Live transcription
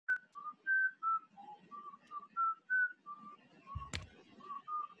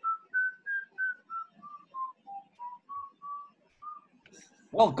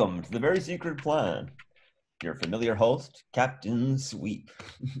Welcome to the Very Secret Plan. Your familiar host, Captain Sweep,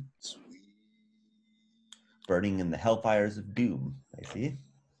 Sweet. burning in the hellfires of doom. I see.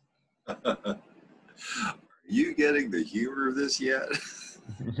 Are you getting the humor of this yet?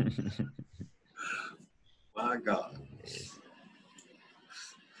 My God.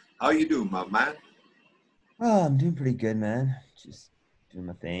 How you doing, my man? Oh, I'm doing pretty good, man. Just doing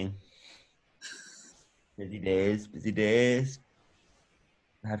my thing. Busy days, busy days.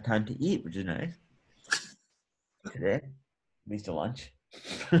 I have time to eat, which is nice. Today, at least a lunch.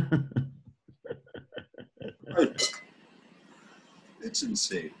 It's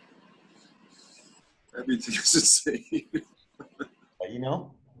insane. Everything is insane. But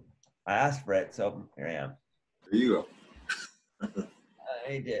I asked for it, so here I am. There you go.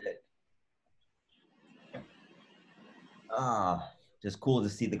 I did it. Just cool to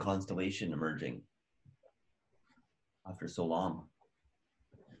see the constellation emerging after so long.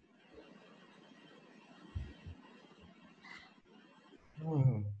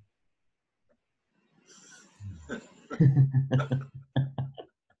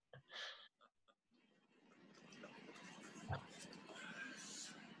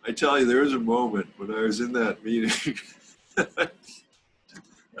 I tell you, there was a moment when I was in that meeting.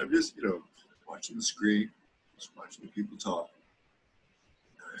 I'm just, watching the screen, just watching the people talk.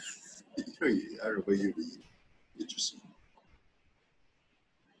 I don't know about you, but you get your seat.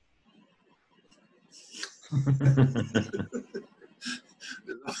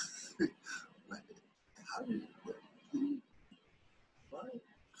 How do you, what?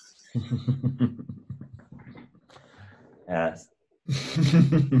 Yes.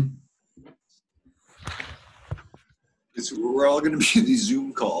 We're all going to be in these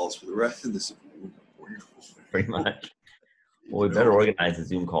Zoom calls for the rest of this. Pretty much. Well, we better organize the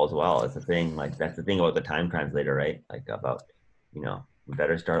Zoom call as well. It's the thing. Like that's the thing about the time translator, right? Like about, we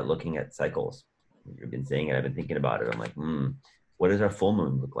better start looking at cycles. You've been saying it. I've been thinking about it. I'm like, what does our full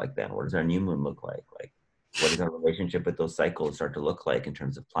moon look like then? What does our new moon look like? Like, what does our relationship with those cycles start to look like in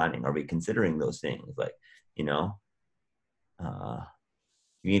terms of planning? Are we considering those things? Like, it'd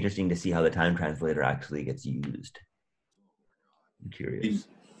be interesting to see how the time translator actually gets used. I'm curious.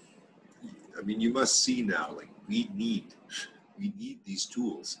 I mean, you must see now. Like we need these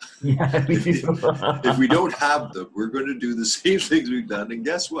tools. Yeah, if we don't have them, we're going to do the same things we've done. And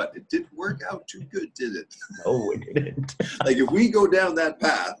guess what? It didn't work out too good, did it? No, it didn't. Like if we go down that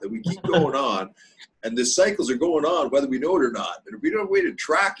path and we keep going on, and the cycles are going on whether we know it or not, and if we don't have a way to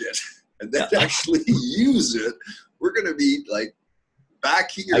track it and then actually use it, we're going to be like back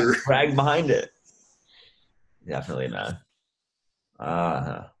here. Drag behind it. Definitely, man.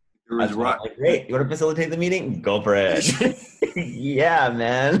 Great. You want to facilitate the meeting? Go for it. Yeah,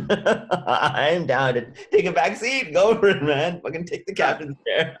 man. I'm down to take a back seat. Go for it, man. Fucking take the captain's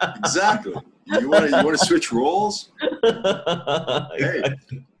chair. Exactly. You want to switch roles? Hey,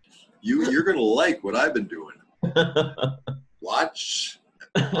 you're gonna like what I've been doing. Watch.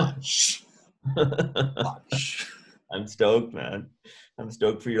 I'm stoked, man. I'm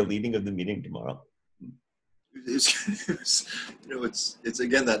stoked for your leading of the meeting tomorrow. It's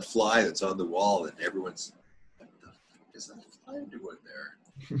again that fly that's on the wall, and everyone's, what the fuck is that fly doing there?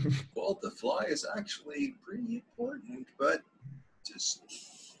 Well, the fly is actually pretty important, but just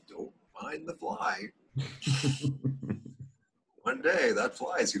don't mind the fly. One day that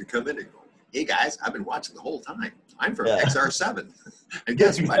fly is going to come in and go, hey guys, I've been watching the whole time. I'm from XR7. And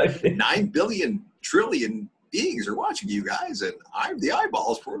guess what? 9 billion trillion beings are watching you guys, and I'm the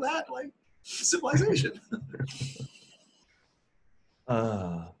eyeballs for that civilization.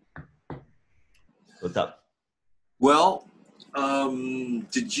 What's up? Well,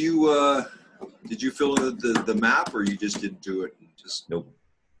 did you fill in the map, or you just didn't do it? Nope.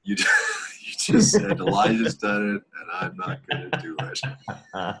 You just said Elijah's done it, and I'm not going to do it.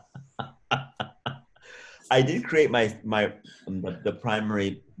 I did create the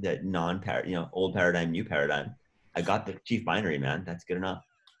primary, the old paradigm, new paradigm. I got the chief binary, man. That's good enough.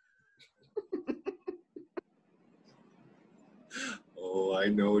 Oh, I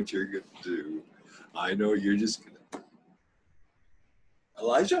know what you're going to do. I know you're just going to.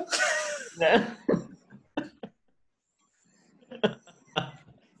 Elijah?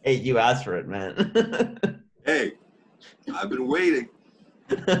 Hey, you asked for it, man. Hey, I've been waiting.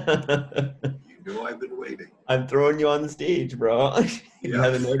 You know I've been waiting. I'm throwing you on the stage, bro. You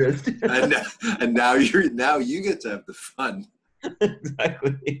haven't noticed. and now you get to have the fun.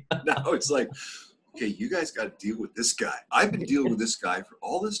 Exactly. Now it's like, okay, you guys got to deal with this guy. I've been dealing with this guy for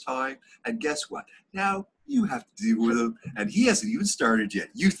all this time, and guess what? Now you have to deal with him, and he hasn't even started yet.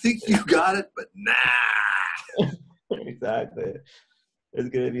 You think you got it, but nah. Exactly. It's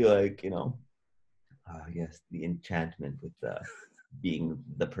gonna be like, yes, the enchantment with being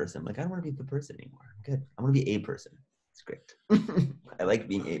the person. Like, I don't want to be the person anymore. I'm good. I want to be a person. It's great. I like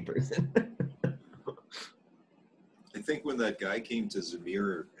being a person. I think when that guy came to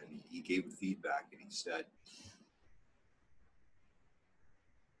Zamir and he gave feedback and he said,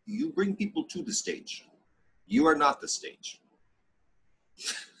 you bring people to the stage. You are not the stage.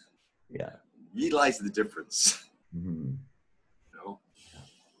 Yeah. Realize the difference. Mm-hmm.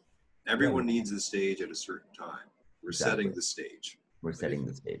 Everyone needs the stage at a certain time. We're setting the stage. We're setting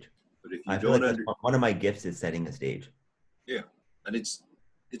the stage. But if you I feel like one of my gifts is setting the stage. Yeah, and it's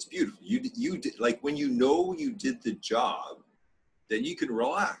beautiful. You did, like when you did the job, then you can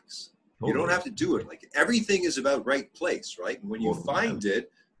relax. Totally. You don't have to do it. Like everything is about right place, right? And when you find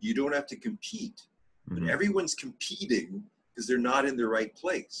it, you don't have to compete. Mm-hmm. But everyone's competing because they're not in the right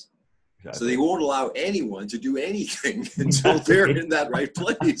place. Exactly. So they won't allow anyone to do anything until they're in that right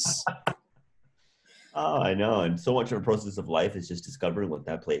place. Oh, I know. And so much of the process of life is just discovering what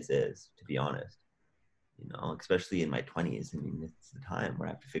that place is, to be honest. Especially in my 20s. I mean, it's the time where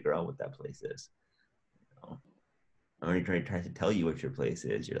I have to figure out what that place is. I'm already trying to tell you what your place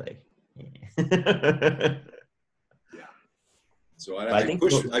is. You're like, yeah. So I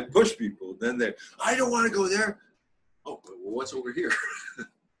push people. Then I don't want to go there. Oh, well, what's over here?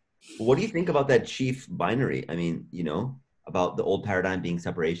 What do you think about that chief binary? I mean, about the old paradigm being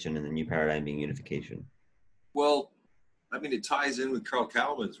separation and the new paradigm being unification. Well, I mean, it ties in with Carl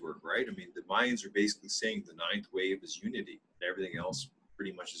Kalman's work, right? I mean, the Mayans are basically saying the ninth wave is unity, and everything else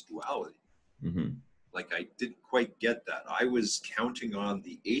pretty much is duality. Mm-hmm. Like, I didn't quite get that. I was counting on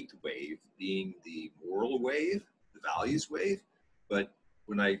the eighth wave being the moral wave, the values wave. But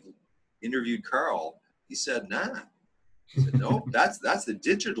when I interviewed Carl, he said, nah. He said, no, that's the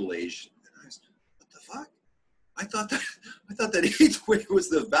digital age. And I said, what the fuck? I thought that eighth wave was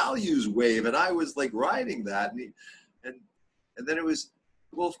the values wave, and I was like riding that. And then it was,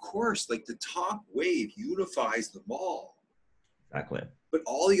 well, of course, like the top wave unifies them all. Exactly. But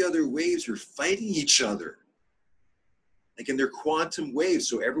all the other waves are fighting each other. Like, and they're quantum waves,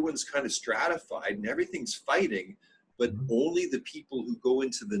 so everyone's kind of stratified and everything's fighting, but only the people who go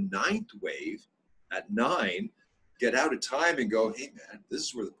into the ninth wave at 9 get out of time and go, hey man, this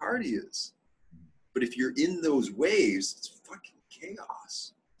is where the party is. But if you're in those waves, it's fucking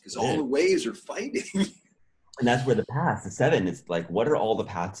chaos because all the waves are fighting. And that's where the paths, the 7, it's like, what are all the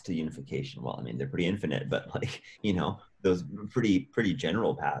paths to unification? Well, I mean, they're pretty infinite, but like, those pretty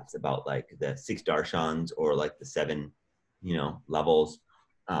general paths about like the 6 darshans or like the 7, levels.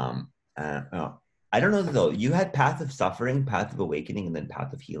 I don't know though. You had path of suffering, path of awakening, and then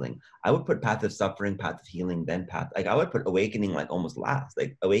path of healing. I would put path of suffering, path of healing, then path. Like I would put awakening like almost last.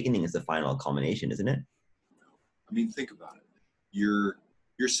 Like awakening is the final culmination, isn't it? I mean, think about it. You're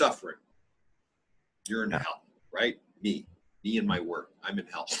suffering. You're in hell, right? Me and my work. I'm in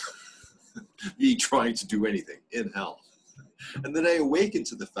hell. Me trying to do anything in hell. And then I awaken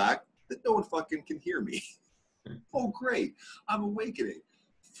to the fact that no one fucking can hear me. Oh, great. I'm awakening.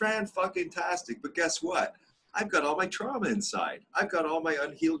 Fan-fucking-tastic. But guess what? I've got all my trauma inside. I've got all my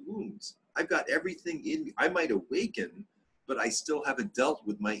unhealed wounds. I've got everything in me. I might awaken, but I still haven't dealt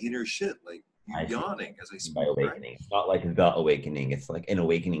with my inner shit. Like, you're yawning as I speak. By awakening. Right? It's not like the awakening. It's like an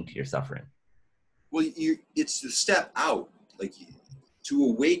awakening to your suffering. Well, it's the step out. Like, to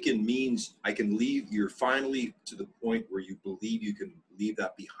awaken means I can leave. You're finally to the point where you believe you can leave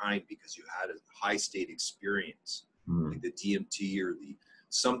that behind because you had a high state experience, like the DMT or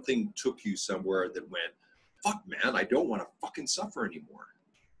something took you somewhere that went, fuck, man, I don't want to fucking suffer anymore.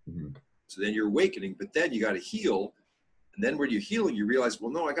 Mm-hmm. So then you're awakening, but then you got to heal. And then when you're healing, you realize,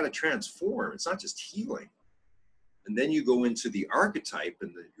 well, no, I got to transform. It's not just healing. And then you go into the archetype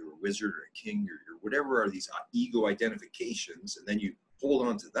and you're a wizard or a king or whatever are these ego identifications. And then you hold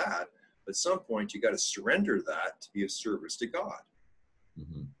on to that. But at some point, you got to surrender that to be of service to God.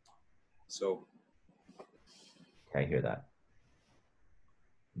 Mm-hmm. So. I hear that.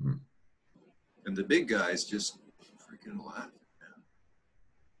 Mm-hmm. And the big guys just freaking laugh.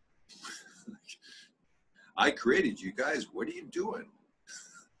 I created you guys. What are you doing?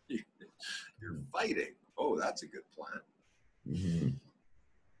 You're fighting. Oh, that's a good plan. Mm-hmm.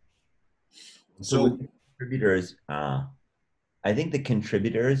 So with the contributors, I think the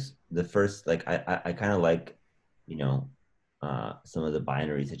contributors, the first, like, I kind of like, some of the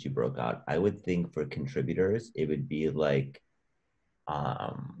binaries that you broke out. I would think for contributors, it would be like,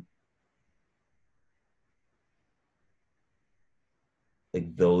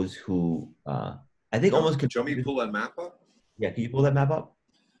 those who, I think almost. Do you want me to pull that map up? Yeah, can you pull that map up?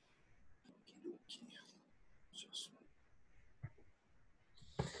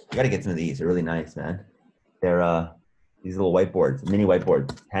 You got to get some of these. They're really nice, man. They're these little whiteboards, mini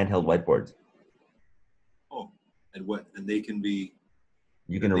whiteboards, handheld whiteboards. Oh, and what? And they can be.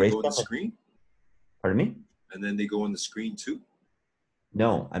 You Then can they erase go on the them. screen. Pardon me? And then they go on the screen too.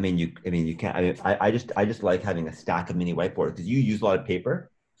 No, I mean you. I mean you can't. I just like having a stack of mini whiteboards because you use a lot of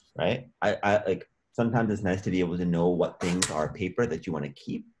paper, right? I like sometimes it's nice to be able to know what things are paper that you want to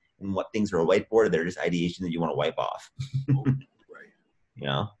keep and what things are a whiteboard. They're just ideation that you want to wipe off. Oh, right. You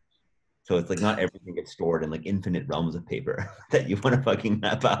know. So it's like not everything gets stored in like infinite realms of paper that you want to fucking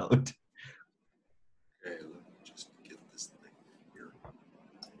map out. Okay, let me just get this thing here.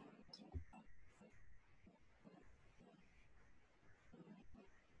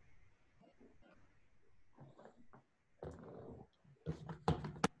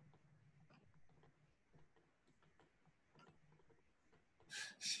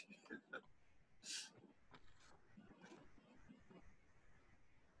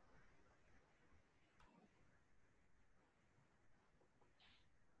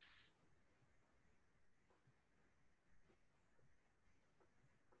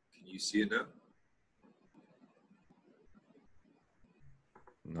 Can you see it now?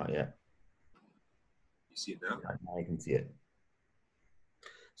 Not yet. You see it now? Now I can see it.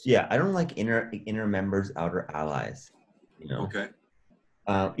 So yeah, I don't like inner members, outer allies. You know, Okay.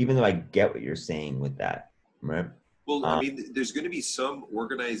 even though I get what you're saying with that, right? Well, I mean, there's going to be some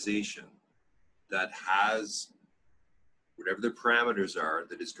organization that has whatever their parameters are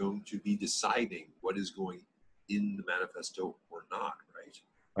that is going to be deciding what is going in the manifesto or not, right?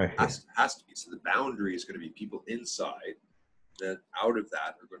 Right. Has to be. So the boundary is going to be people inside. Then out of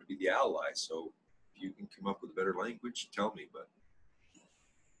that are going to be the allies. So if you can come up with a better language, tell me. But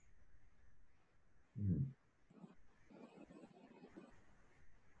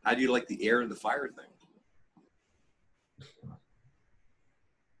how do you like the air and the fire thing?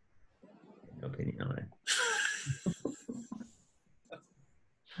 No opinion on it.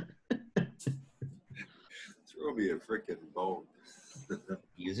 Throw me a freaking bone.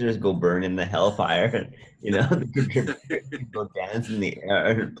 Users go burn in the hellfire, you know, the contributors go dance in the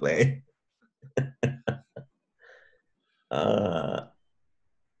air and play. I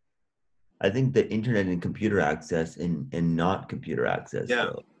think the internet and computer access and not computer access, Yeah,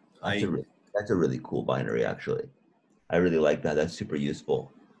 though, that's a really cool binary, actually. I really like that. That's super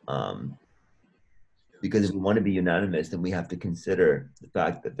useful. Because if we want to be unanimous, then we have to consider the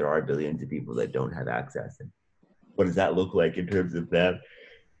fact that there are billions of people that don't have access. And what does that look like in terms of them,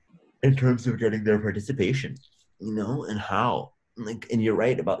 in terms of getting their participation, you know, and how? Like, and you're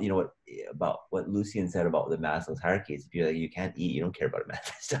right about, you know, what Lucian said about the Maslow's hierarchies. If you're like, you can't eat, you don't care about a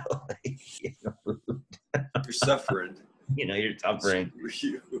manifesto. Like, you know, you're suffering. You know, you're suffering.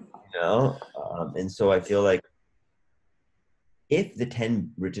 You. You know, and so I feel like if the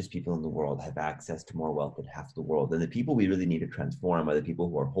 10 richest people in the world have access to more wealth than half the world, then the people we really need to transform are the people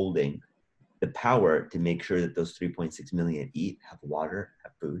who are holding the power to make sure that those 3.6 million eat, have water,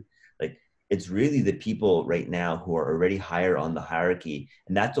 have food. Like, it's really the people right now who are already higher on the hierarchy.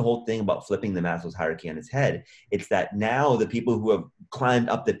 And that's the whole thing about flipping the Maslow's hierarchy on its head. It's that now the people who have climbed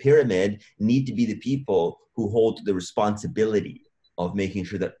up the pyramid need to be the people who hold the responsibility of making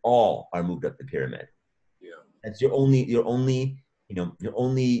sure that all are moved up the pyramid. Yeah. That's your only, you know, your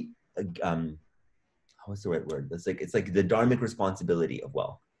only, what's the right word? It's like the dharmic responsibility of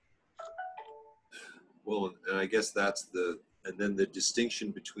wealth. Well, and I guess that's and then the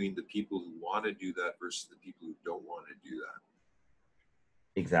distinction between the people who want to do that versus the people who don't want to do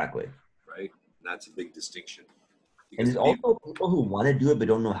that. Exactly. Right? And that's a big distinction. And there's also people who want to do it but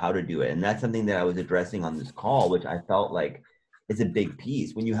don't know how to do it. And that's something that I was addressing on this call, which I felt like is a big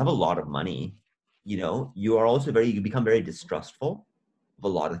piece. When you have a lot of money, you know, you become very distrustful of a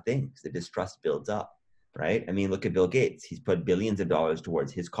lot of things. The distrust builds up, right? I mean, look at Bill Gates. He's put billions of dollars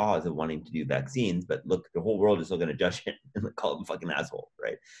towards his cause of wanting to do vaccines, but look, the whole world is still going to judge him and call him a fucking asshole,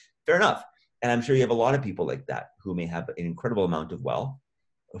 right? Fair enough. And I'm sure you have a lot of people like that who may have an incredible amount of wealth,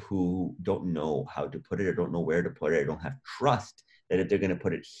 who don't know how to put it or don't know where to put it, or don't have trust that if they're going to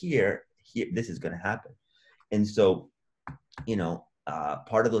put it here, this is going to happen. And so, you know,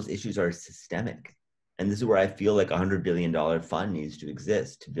 part of those issues are systemic. And this is where I feel like $100 billion fund needs to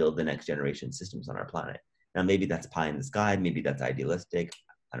exist to build the next generation systems on our planet. Now, maybe that's pie in the sky. Maybe that's idealistic.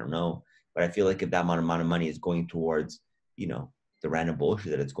 I don't know. But I feel like if that amount of money is going towards, you know, the random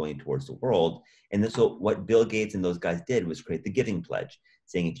bullshit that it's going towards the world. And so what Bill Gates and those guys did was create the giving pledge,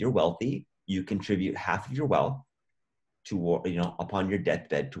 saying if you're wealthy, you contribute half of your wealth to, you know, upon your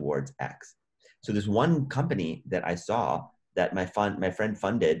deathbed towards X. So there's one company that I saw that my friend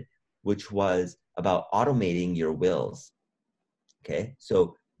funded, which was about automating your wills. Okay,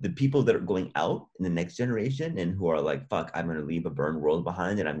 so the people that are going out in the next generation and who are like, fuck, I'm going to leave a burned world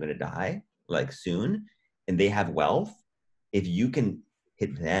behind and I'm going to die like soon, and they have wealth, if you can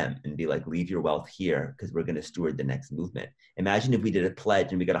hit them and be like, leave your wealth here because we're going to steward the next movement. Imagine if we did a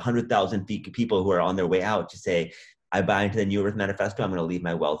pledge and we got 100,000 people who are on their way out to say, I buy into the New Earth Manifesto. I'm going to leave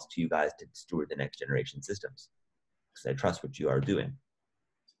my wealth to you guys to steward the next generation systems because I trust what you are doing.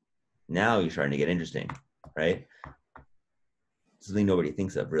 Now you're starting to get interesting, right? Something nobody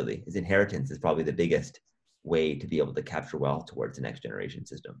thinks of really is inheritance is probably the biggest way to be able to capture wealth towards the next generation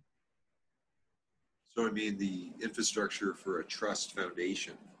system. So, I mean, the infrastructure for a trust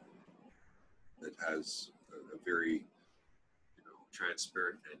foundation that has a very,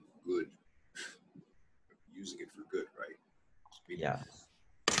 transparent and good, using it for good, right? Yeah.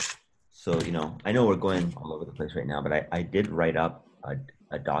 So, I know we're going all over the place right now, but I did write up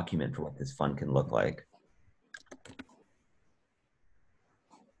a document for what this fund can look like.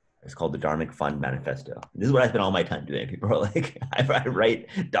 It's called the Dharmic Fund Manifesto. This is what I spend all my time doing. People are like, I write,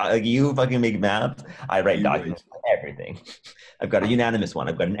 like you fucking make maps. I write documents for everything. I've got a unanimous one.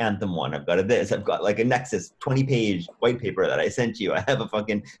 I've got an anthem one. I've got a this. I've got like a Nexus 20-page white paper that I sent you. I have a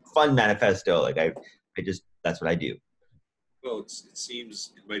fucking fund manifesto. Like I just, that's what I do. Well, it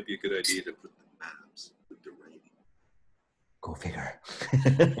seems it might be a good idea to put the maps with the writing. Go figure.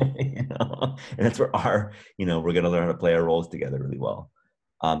 And that's where we're going to learn how to play our roles together really well.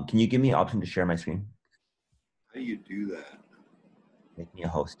 Can you give me an option to share my screen? How do you do that? Make me a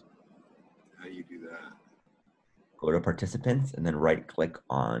host. How do you do that? Go to participants and then right click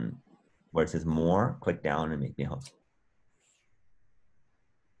on where it says more, click down and make me a host.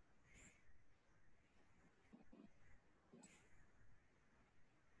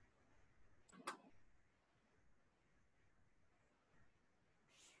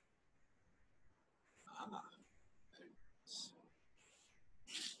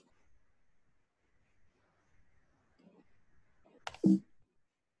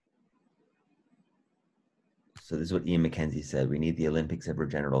 So this is what Ian McKenzie said. We need the Olympics of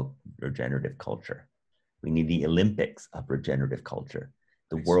regenerative culture. We need the Olympics of regenerative culture.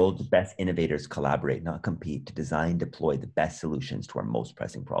 The world's best innovators collaborate, not compete, to design, deploy the best solutions to our most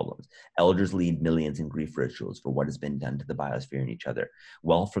pressing problems. Elders lead millions in grief rituals for what has been done to the biosphere and each other.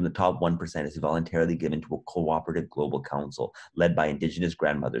 Wealth from the top 1% is voluntarily given to a cooperative global council led by indigenous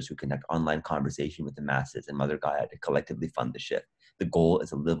grandmothers who conduct online conversation with the masses and Mother Gaia to collectively fund the shift. The goal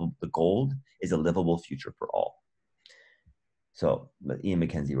is a livable future for all. So Ian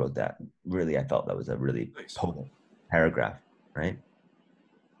McKenzie wrote that. Really, I felt that was a really potent paragraph, right?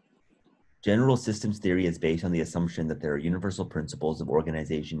 General systems theory is based on the assumption that there are universal principles of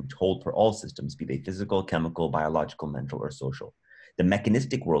organization which hold for all systems, be they physical, chemical, biological, mental, or social. The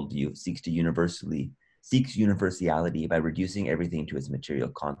mechanistic worldview seeks universality by reducing everything to its material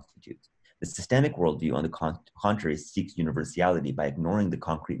constitutes. The systemic worldview, on the contrary, seeks universality by ignoring the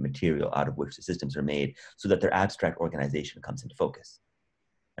concrete material out of which the systems are made so that their abstract organization comes into focus.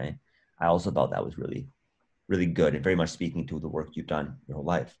 Right? I also thought that was really, really good and very much speaking to the work you've done your whole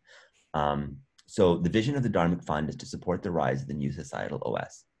life. So the vision of the Dharmic Fund is to support the rise of the new societal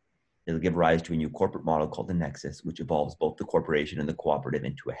OS. It'll give rise to a new corporate model called the Nexus, which evolves both the corporation and the cooperative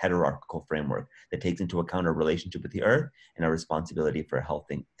into a hierarchical framework that takes into account our relationship with the earth and our responsibility for a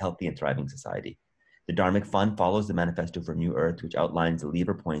healthy and thriving society. The Dharmic Fund follows the Manifesto for New Earth, which outlines the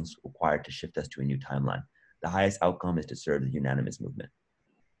lever points required to shift us to a new timeline. The highest outcome is to serve the unanimous movement.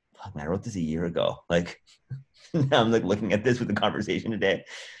 Fuck, man, I wrote this a year ago. Like, now I'm like looking at this with the conversation today.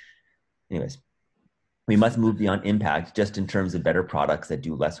 Anyways. We must move beyond impact just in terms of better products that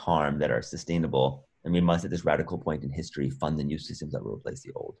do less harm, that are sustainable. And we must, at this radical point in history, fund the new systems that will replace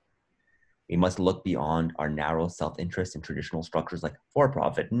the old. We must look beyond our narrow self-interest in traditional structures like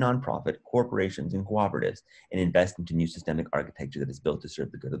for-profit, non-profit, corporations, and cooperatives, and invest into new systemic architecture that is built to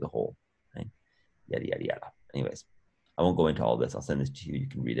serve the good of the whole. Right? Yada, yada, yada. Anyways, I won't go into all this. I'll send this to you. You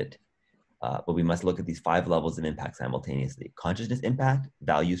can read it. But we must look at these 5 levels of impact simultaneously: consciousness impact,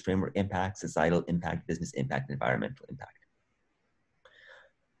 values framework impact, societal impact, business impact, and environmental impact.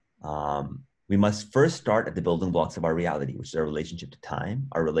 We must first start at the building blocks of our reality, which is our relationship to time,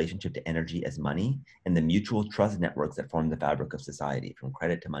 our relationship to energy as money, and the mutual trust networks that form the fabric of society, from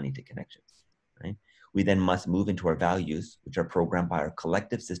credit to money to connections. Right? We then must move into our values, which are programmed by our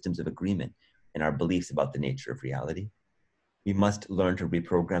collective systems of agreement and our beliefs about the nature of reality. We must learn to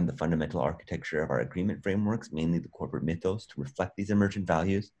reprogram the fundamental architecture of our agreement frameworks, mainly the corporate mythos, to reflect these emergent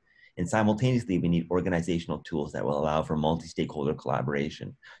values. And simultaneously, we need organizational tools that will allow for multi-stakeholder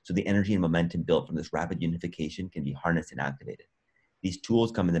collaboration, so the energy and momentum built from this rapid unification can be harnessed and activated. These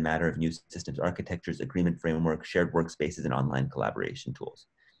tools come in the matter of new systems architectures, agreement frameworks, shared workspaces, and online collaboration tools.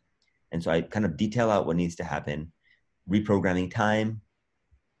 And so I kind of detail out what needs to happen: reprogramming time,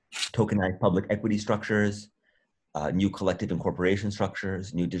 tokenized public equity structures, new collective incorporation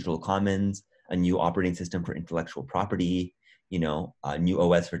structures, new digital commons, a new operating system for intellectual property, new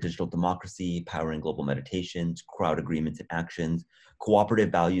OS for digital democracy, powering global meditations, crowd agreements and actions,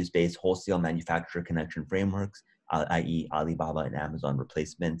 cooperative values-based wholesale manufacturer connection frameworks, i.e. Alibaba and Amazon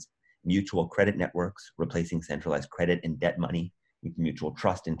replacements, mutual credit networks, replacing centralized credit and debt money with mutual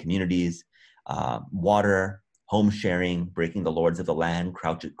trust in communities, water, home sharing, breaking the lords of the land,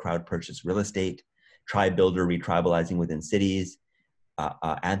 crowd purchase real estate, tribe builder, retribalizing within cities,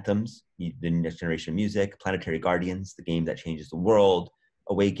 anthems, the next generation music, planetary guardians, the game that changes the world,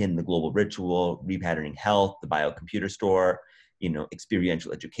 awaken, the global ritual, repatterning health, the biocomputer store,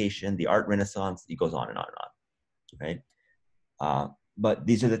 experiential education, the art renaissance. It goes on and on and on, right? But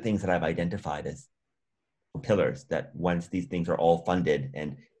these are the things that I've identified as pillars that once these things are all funded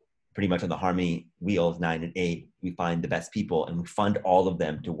and pretty much on the Harmony wheels 9 and 8, we find the best people and we fund all of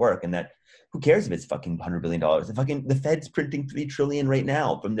them to work. And that, who cares if it's fucking $100 billion? The Fed's printing 3 trillion right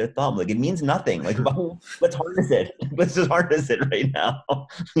now from their thumb. Like, it means nothing. Like, let's harness it. Let's just harness it right now.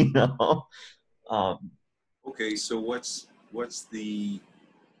 Okay, so what's the?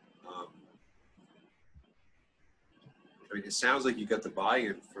 I mean, it sounds like you got the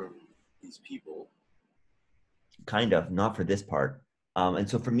buy-in from these people. Kind of, not for this part. And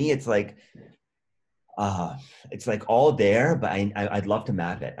so for me, it's like all there, but I'd love to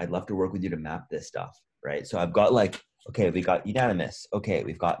map it. I'd love to work with you to map this stuff, right? So I've got okay, we got Unanimous. Okay,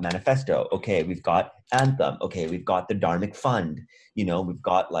 we've got Manifesto. Okay, we've got Anthem. Okay, we've got the Dharmic Fund. We've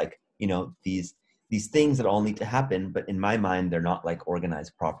got these things that all need to happen, but in my mind, they're not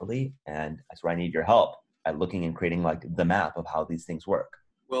organized properly. And that's where I need your help at looking and creating the map of how these things work.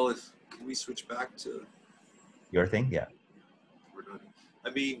 Well, can we switch back to your thing? Yeah. We're done. I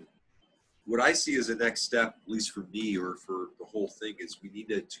mean, what I see as a next step, at least for me or for the whole thing, is we need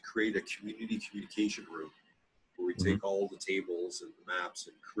to create a community communication room where we take all the tables and the maps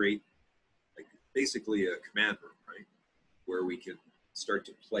and create basically a command room, right? Where we can start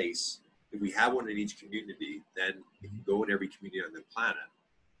to place. If we have one in each community, then it can go in every community on the planet,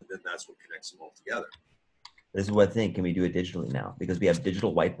 and then that's what connects them all together. This is what I think. Can we do it digitally now? Because we have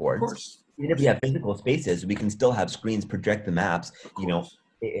digital whiteboards. Of course. Even if we have physical spaces, we can still have screens project the maps.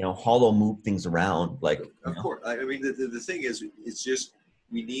 Hollow move things around. Of course. I mean, the thing is, it's just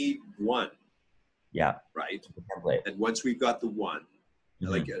we need one. Yeah. Right. And once we've got the one,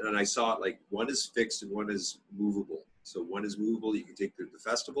 and I saw it one is fixed and one is movable. So one is movable, you can take the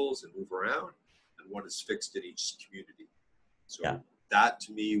festivals and move around, and one is fixed in each community. So that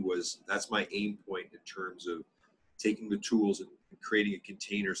to me that's my aim point in terms of taking the tools and creating a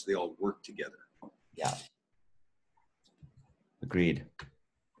container so they all work together. Yeah. Agreed.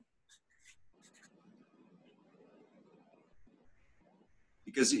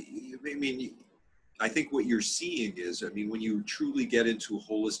 Because, I mean, I think what you're seeing is, when you truly get into a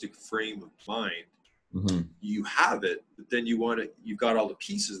holistic frame of mind, you have it, but then you've got all the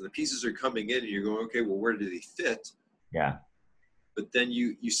pieces, and the pieces are coming in, and you're going, okay, well, where do they fit? Yeah. But then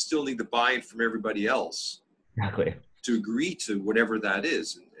you still need the buy-in from everybody else. Exactly. To agree to whatever that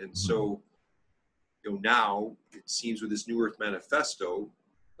is. And so, now it seems with this New Earth Manifesto,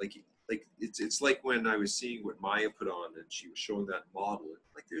 it's like when I was seeing what Maya put on and she was showing that model,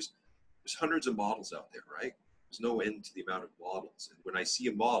 there's hundreds of models out there, right? There's no end to the amount of models. And when I see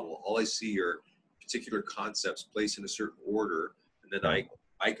a model, all I see are particular concepts placed in a certain order. And then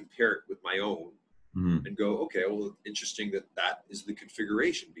I compare it with my own and go, okay, well, interesting that is the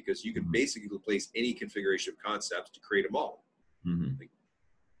configuration, because you can basically place any configuration of concepts to create a model.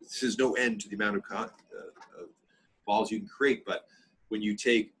 There's no end to the amount of models you can create. But when you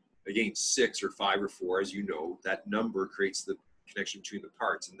take, again, 6 or 5 or 4, as you know, that number creates the connection between the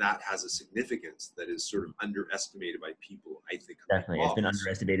parts, and that has a significance that is sort of underestimated by people, I think. Definitely. It's been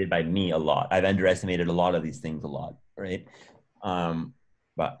underestimated by me a lot. I've underestimated a lot of these things a lot, right?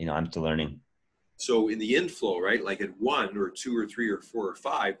 But I'm still learning. So in the inflow, right, at 1 or 2 or 3 or 4 or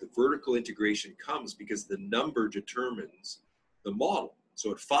 5, the vertical integration comes because the number determines the model.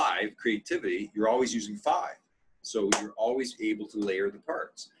 So at 5, creativity, you're always using 5. So you're always able to layer the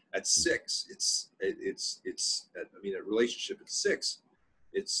parts. At 6, it's a relationship at 6,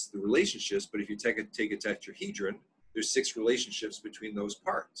 it's the relationships, but if you take a tetrahedron, there's 6 relationships between those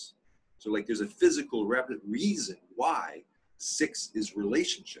parts. So there's a physical reason why 6 is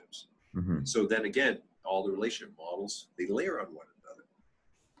relationships. So then again, all the relationship models, they layer on one another.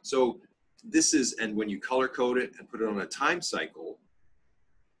 So this is, and when you color code it and put it on a time cycle,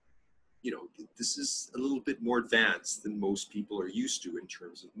 you know, this is a little bit more advanced than most people are used to in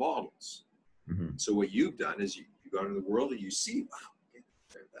terms of models. Mm-hmm. So what you've done is you go out in the world and you see, wow, okay,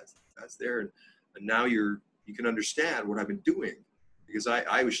 that's there. And now you can understand what I've been doing, because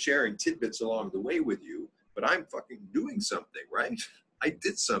I was sharing tidbits along the way with you, but I'm fucking doing something, right? I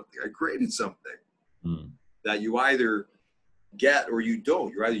did something. I created something that you either get or you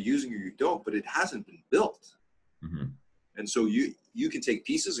don't. You're either using or you don't, but it hasn't been built. Mm-hmm. And so you can take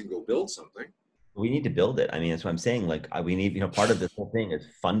pieces and go build something. We need to build it. I mean, that's what I'm saying. Like, we need, part of this whole thing is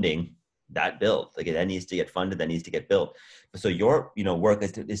funding that build. Like, that needs to get funded, that needs to get built. So your, work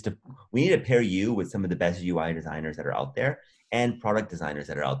is to, we need to pair you with some of the best UI designers that are out there and product designers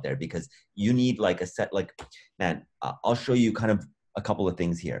that are out there, because you need like a set, like, man, I'll show you kind of a couple of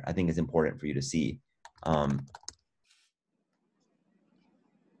things here I think is important for you to see. And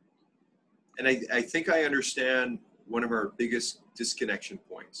I think I understand one of our biggest disconnection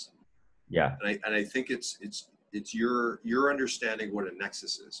points. Yeah. And I think it's your understanding what a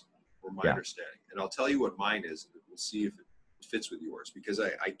nexus is, or my understanding. And I'll tell you what mine is. We'll see if it fits with yours, because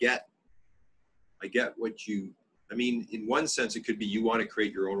I get what you, I mean, in one sense, it could be you want to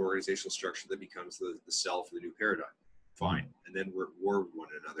create your own organizational structure that becomes the cell for the new paradigm. Fine. And then we're at war with one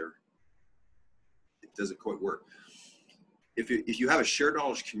another. It doesn't quite work. If you have a shared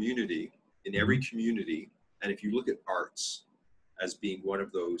knowledge community in every community, and if you look at arts as being one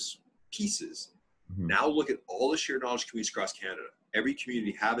of those pieces, now look at all the shared knowledge communities across Canada, every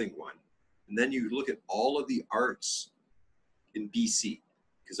community having one, and then you look at all of the arts in BC,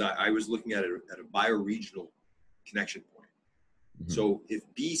 because I was looking at it at a bioregional connection point. So if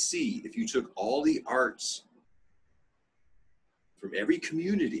you took all the arts from every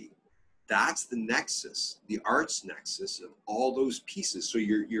community, that's the nexus, the arts nexus of all those pieces. So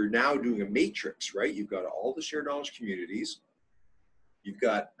you're now doing a matrix, right? You've got all the shared knowledge communities, you've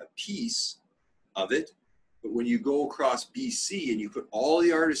got a piece of it, but when you go across BC and you put all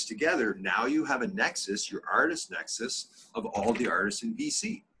the artists together, now you have a nexus, your artist nexus of all the artists in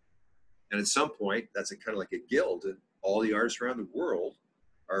BC. And at some point, that's kind of like a guild, and all the artists around the world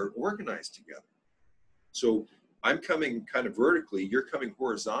are organized together. So I'm coming kind of vertically, you're coming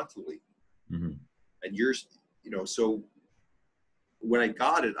horizontally. And you're, so when I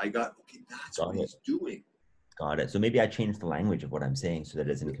got it, okay, that's what he's doing. Got it. So maybe I changed the language of what I'm saying so that it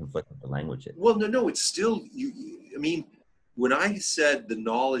doesn't conflict with the language. Well, no, it's still, I mean, when I said the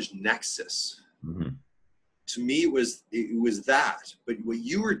knowledge nexus, to me, it was that. But what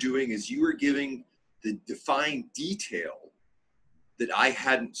you were doing is you were giving the defined detail that I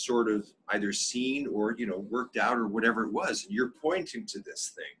hadn't sort of either seen or, worked out or whatever it was. And you're pointing to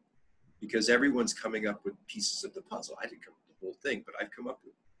this thing because everyone's coming up with pieces of the puzzle. I didn't come up with the whole thing, but I've come up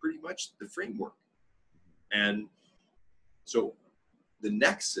with pretty much the framework. And so the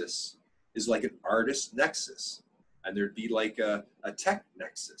nexus is like an artist nexus, and there'd be like a tech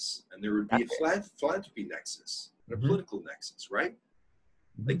nexus, and there would be a philanthropy nexus, and a political nexus, right?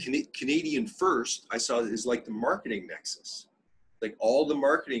 Like Canadian First, I saw is like the marketing nexus. Like all the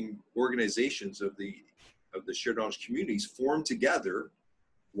marketing organizations of the shared knowledge communities form together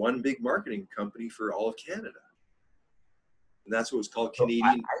one big marketing company for all of Canada. And that's what it's called,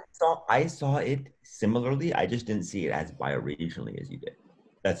 Canadian. I saw it similarly. I just didn't see it as bioregionally as you did.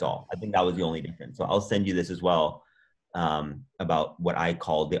 That's all. I think that was the only difference. So I'll send you this as well, about what I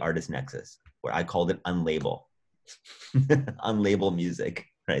called the artist nexus, where I called it unlabel, unlabel music,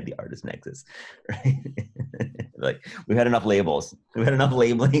 right? The artist nexus, right? Like we've had enough labels. We've had enough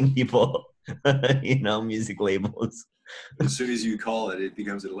labeling people, music labels. As soon as you call it, it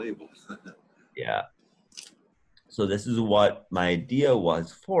becomes a label. Yeah. So this is what my idea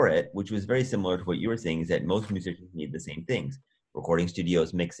was for it, which was very similar to what you were saying, is that most musicians need the same things: recording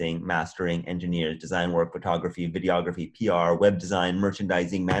studios, mixing, mastering, engineers, design work, photography, videography, PR, web design,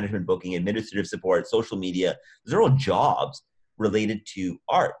 merchandising, management, booking, administrative support, social media. Those are all jobs related to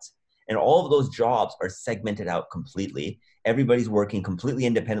arts. And all of those jobs are segmented out completely. Everybody's working completely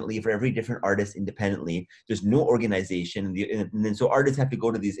independently for every different artist independently. There's no organization. And then so artists have to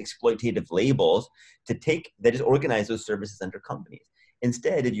go to these exploitative labels that just organize those services under companies.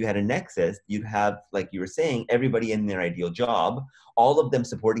 Instead, if you had a nexus, you'd have, like you were saying, everybody in their ideal job, all of them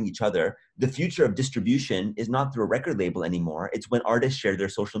supporting each other. The future of distribution is not through a record label anymore. It's when artists share their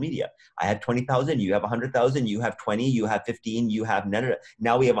social media. I have 20,000, you have 100,000, you have 20, you have 15, you have none.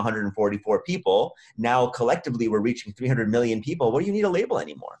 Now we have 144 people. Now collectively we're reaching 300 million people. What do you need a label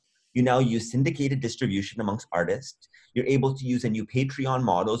anymore? You now use syndicated distribution amongst artists. You're able to use a new Patreon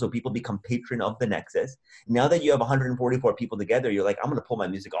model, so people become patron of the Nexus. Now that you have 144 people together, you're like, I'm going to pull my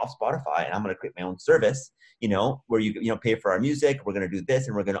music off Spotify and I'm going to create my own service, where you pay for our music. We're going to do this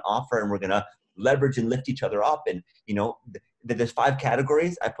and we're going to offer and we're going to leverage and lift each other up. And, there's 5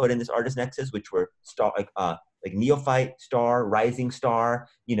 categories I put in this artist Nexus, which were like neophyte star, rising star,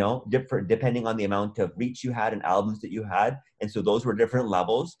 different depending on the amount of reach you had and albums that you had. And so those were different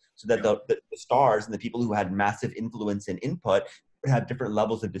levels, so that the stars and the people who had massive influence and input would have different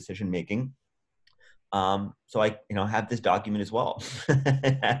levels of decision making. So I, have this document as well.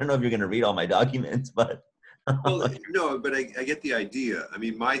 I don't know if you're going to read all my documents, but. Well, no, but I get the idea. I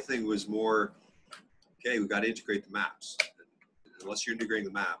mean, my thing was more, okay, we got to integrate the maps. Unless you're integrating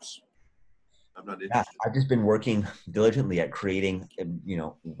the maps, I'm not interested. Yeah, I've just been working diligently at creating,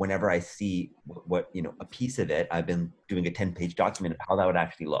 whenever I see what, a piece of it, I've been doing a 10-page document of how that would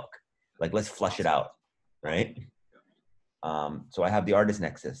actually look. Like, let's flush it out, right? So I have the artist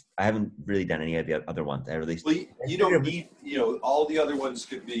Nexus. I haven't really done any of the other ones. I released. Well, you don't need, all the other ones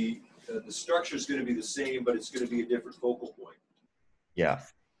could be, the structure is going to be the same, but it's going to be a different focal point. Yeah.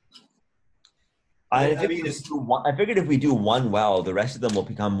 I figured if we do one well, the rest of them will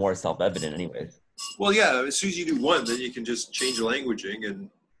become more self-evident anyways. Well, yeah, as soon as you do one, then you can just change the languaging and,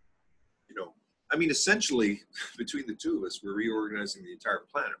 essentially, between the two of us, we're reorganizing the entire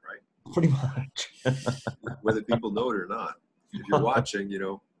planet, right? Pretty much. Whether people know it or not. If you're watching,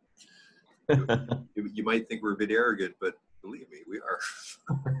 you might think we're a bit arrogant, but believe me, we are.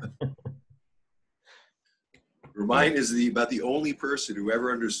 Raamayan is about the only person who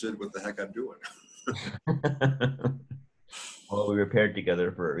ever understood what the heck I'm doing. Well, we were paired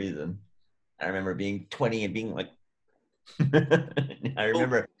together for a reason. I remember being 20 and being like, I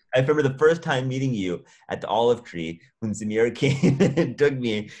remember the first time meeting you at the olive tree when Zamir came and took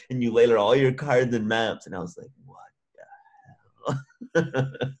me and you laid out all your cards and maps. And I was like, what the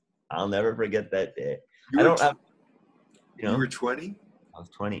hell? I'll never forget that day. You were 20? I was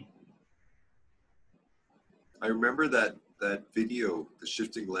 20. I remember that video, the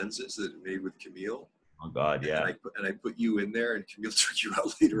shifting lenses that it made with Camille. Oh God, yeah. And I put you in there, and Camille took you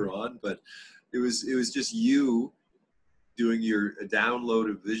out later on. But it was just you doing your download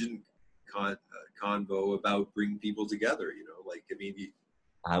of vision convo about bringing people together.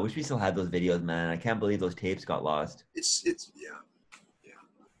 I wish we still had those videos, man. I can't believe those tapes got lost. It's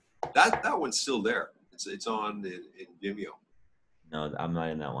that one's still there. It's on in Vimeo. No, I'm not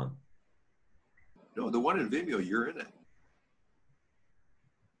in that one. No, the one in Vimeo, you're in it.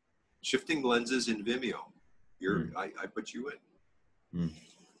 Shifting lenses in Vimeo. I put you in.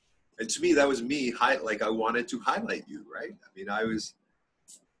 And to me, that was me. I wanted to highlight you, right? I mean, I was.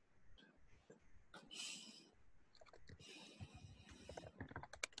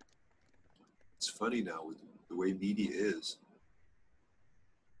 It's funny now with the way media is.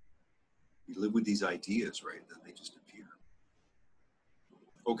 We live with these ideas, right? Then they just appear.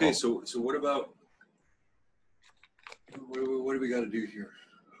 Okay, so what about? What do we got to do here?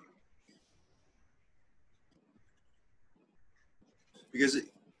 Because,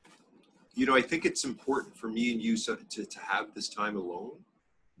 I think it's important for me and you to have this time alone.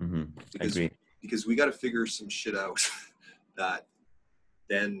 Mm-hmm. I agree. Because we got to figure some shit out that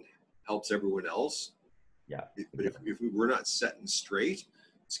then helps everyone else. Yeah. But if we're not setting straight,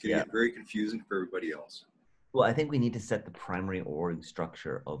 it's going to get very confusing for everybody else. Well, I think we need to set the primary org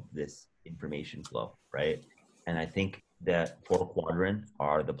structure of this information flow, right? And I think that 4 quadrants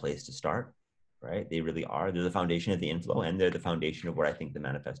are the place to start, right? They really are. They're the foundation of the inflow, and they're the foundation of where I think the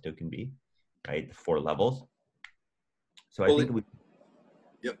manifesto can be, right? The 4 levels. So I think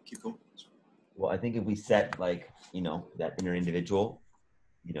keep going. Well, I think if we set that inner individual,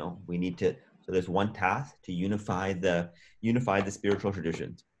 we need to. So there's one task to unify the spiritual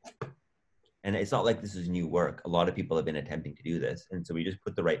traditions. And it's not like this is new work. A lot of people have been attempting to do this. And so we just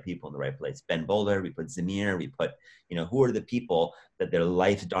put the right people in the right place. Ben Bowler, we put Zamir, we put, who are the people that their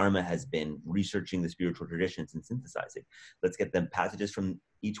life's dharma has been researching the spiritual traditions and synthesizing. Let's get them passages from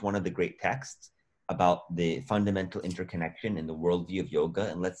each one of the great texts about the fundamental interconnection in the worldview of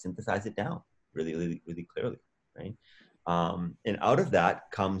yoga, and let's synthesize it down really, really, really clearly, right? And out of that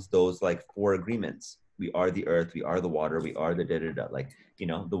comes those 4 agreements. We are the earth, we are the water, we are the da-da-da,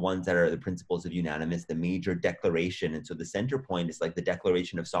 the ones that are the principles of unanimous, the major declaration. And so the center point is the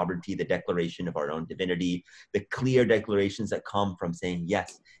declaration of sovereignty, the declaration of our own divinity, the clear declarations that come from saying,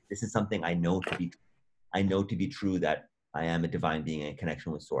 yes, this is something I know to be true, that I am a divine being in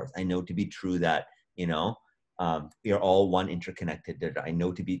connection with source. I know to be true that, We are all one interconnected, that I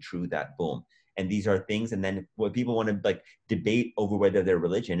know to be true, that boom. And these are things. And then when people want to like debate over whether they're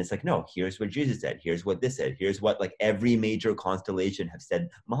religion, it's like, no, here's what Jesus said. Here's what this said. Here's what like every major constellation have said,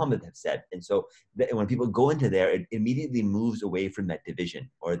 Muhammad have said. And so when people go into there, it immediately moves away from that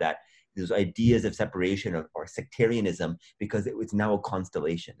division or that those ideas of separation or sectarianism, because it's now a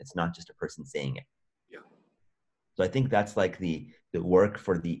constellation. It's not just a person saying it. Yeah. So I think that's like the work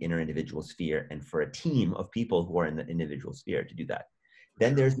for the inner individual sphere and for a team of people who are in the individual sphere to do that.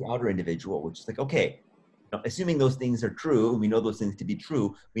 Then there's the outer individual, which is like, okay, assuming those things are true, we know those things to be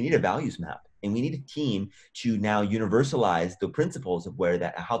true, we need a values map. And we need a team to now universalize the principles of where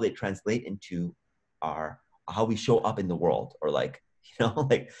that, how they translate into how we show up in the world, or like,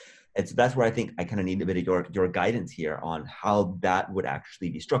 like, and so that's where I think I kind of need a bit of your guidance here on how that would actually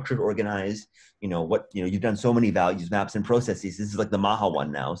be structured, organized. You've done so many values maps and processes. This is like the Maha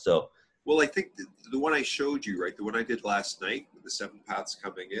one now. So, well, I think the one I showed you, right, the one I did last night with the 7 paths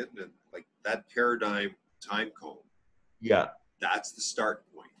coming in, and like that paradigm time cone. Yeah, that's the start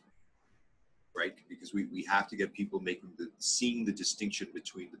point, right? Because we have to get people seeing the distinction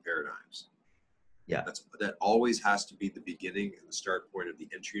between the paradigms. Yeah, that always has to be the beginning and the start point of the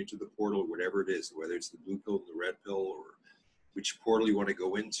entry into the portal, whatever it is, whether it's the blue pill, the red pill, or which portal you want to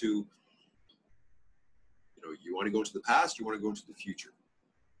go into. You want to go into the past, you want to go into the future.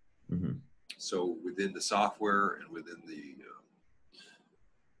 Mm-hmm. So within the software and within the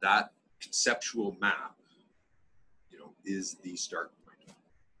that conceptual map, is the start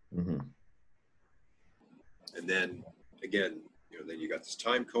point. Mm-hmm. And then again, then you got this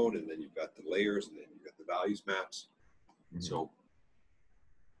time cone, and then you've got the layers, and then you've got the values maps. Mm-hmm. So,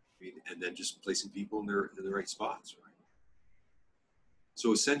 and then just placing people in the right spots, right?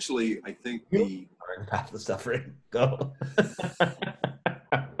 So essentially, I think the path of suffering. Go.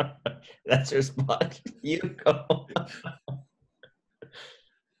 That's your spot. You go.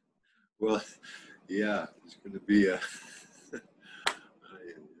 Well, yeah, it's going to be a.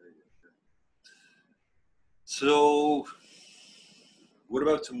 So, what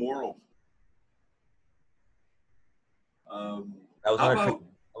about tomorrow? I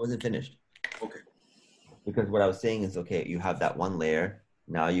wasn't finished. Okay. Because what I was saying is, okay, you have that one layer.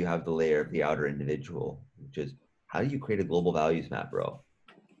 Now you have the layer of the outer individual, which is how do you create a global values map, bro?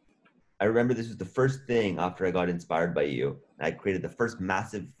 I remember this was the first thing after I got inspired by you. I created the first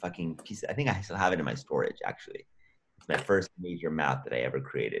massive fucking piece. I think I still have it in my storage, actually. It's my first major map that I ever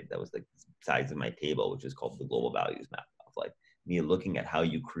created. That was like the size of my table, which is called the global values map. Of like me looking at how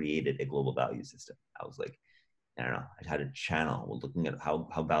you created a global value system. I was like, I don't know, I had a channel looking at how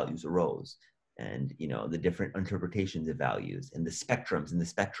values arose, and the different interpretations of values and the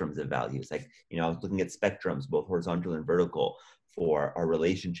spectrums of values. Like, I was looking at spectrums, both horizontal and vertical, for our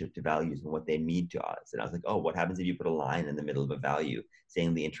relationship to values and what they mean to us. And I was like, oh, what happens if you put a line in the middle of a value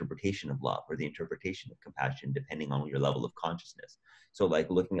saying the interpretation of love or the interpretation of compassion, depending on your level of consciousness? So like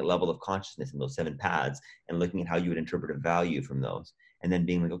looking at level of consciousness in those 7 paths and looking at how you would interpret a value from those, and then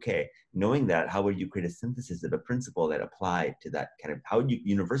being like, okay, knowing that, how would you create a synthesis of a principle that applied to that kind of, how would you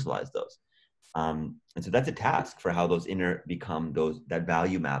universalize those? And so that's a task for how those inner become that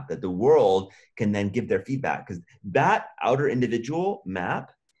value map that the world can then give their feedback. Because that outer individual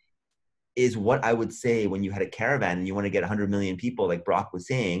map is what I would say when you had a caravan and you want to get 100 million people, like Brock was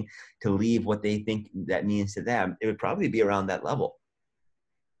saying, to leave what they think that means to them. It would probably be around that level.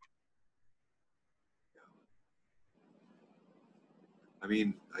 I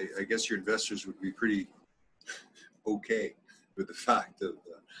mean, I guess your investors would be pretty okay with the fact of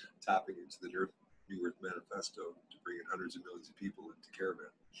tapping into the New Earth Manifesto to bring in hundreds of millions of people into Caravan.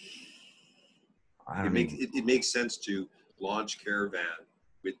 It makes sense to launch Caravan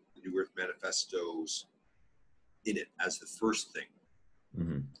with the New Earth Manifestos in it as the first thing.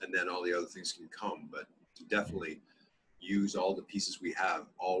 Mm-hmm. And then all the other things can come, but to definitely use all the pieces we have,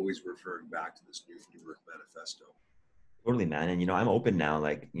 always referring back to this New Earth Manifesto. Totally, man. And, I'm open now.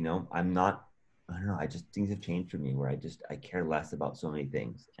 Like, I'm not, I don't know. Things have changed for me where I care less about so many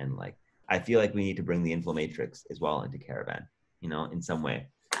things. And like, I feel like we need to bring the Inflomatrix as well into Caravan, in some way.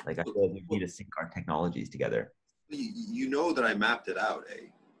 Like, I feel like we need to sync our technologies together. You know that I mapped it out, eh?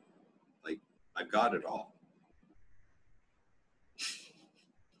 Like, I've got it all.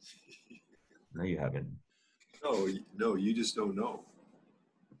 No, you haven't. No, you just don't know.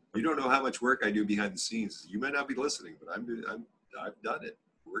 You don't know how much work I do behind the scenes. You might not be listening, but I've done it.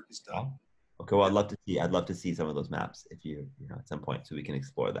 Work is done. Oh. Okay, well, I'd love to see some of those maps if you at some point, so we can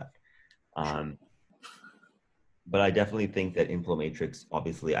explore that. But I definitely think that Inflomatrix,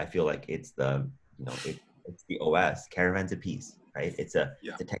 obviously, I feel like it's the, it's the OS. Caravan's a piece. right? Yeah. It's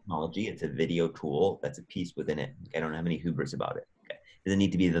a technology, it's a video tool that's a piece within it. I don't have any hubris about it. Okay. It doesn't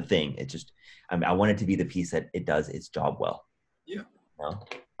need to be the thing. It's just I want it to be the piece that it does its job well. Yeah. You know?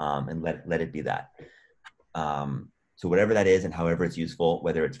 And let it be that. So whatever that is and however it's useful,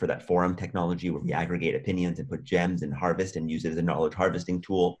 whether it's for that forum technology where we aggregate opinions and put gems and harvest and use it as a knowledge harvesting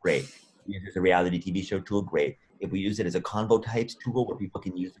tool, great. Use it as a reality TV show tool, great. If we use it as a convo types tool where people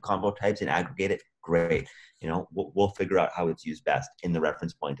can use the convo types and aggregate it, great. You know, we'll figure out how it's used best in the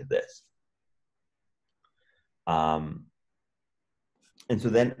reference point of this. And so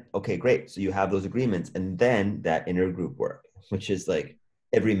then, okay, great. So you have those agreements and then that inner group work, which is like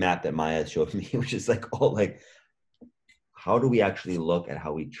every map that Maya showed me, which is like all like, how do we actually look at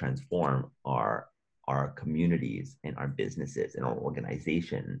how we transform our communities and our businesses and our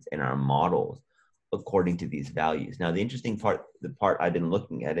organizations and our models according to these values? Now, the interesting part, the part I've been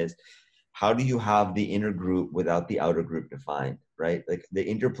looking at is how do you have the inner group without the outer group defined, right? Like the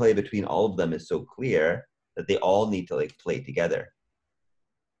interplay between all of them is so clear that they all need to like play together,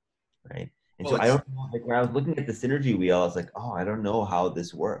 right? And Well, so I don't know, like when I was looking at the synergy wheel, I was like, oh, I don't know how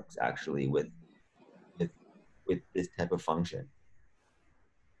this works actually with with this type of function.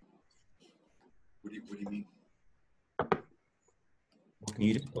 what do you mean? Can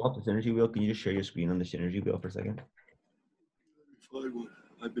you just pull up the synergy wheel? Can you just share your screen on the synergy wheel for a second?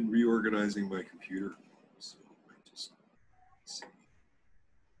 I've been reorganizing my computer, so I just see.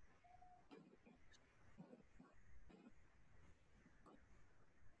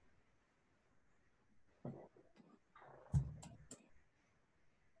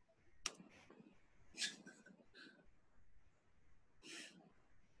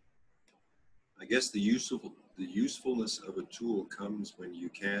 I guess the usefulness of a tool comes when you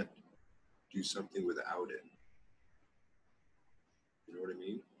can't do something without it. You know what I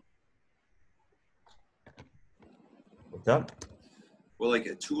mean? What's up? Well, like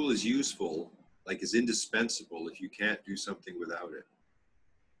a tool is useful, like is indispensable if you can't do something without it.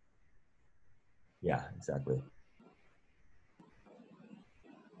 Yeah, exactly.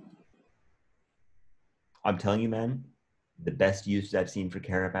 I'm telling you, man, the best use I've seen for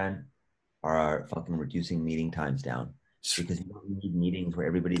Caravan are fucking reducing meeting times down because you don't need meetings where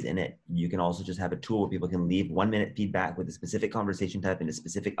everybody's in it. You can also just have a tool where people can leave 1 minute feedback with a specific conversation type and a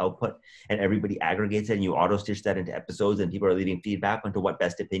specific output, and everybody aggregates it and you auto stitch that into episodes and people are leaving feedback onto what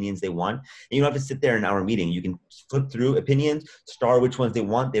best opinions they want. And you don't have to sit there in an hour meeting. You can flip through opinions, star which ones they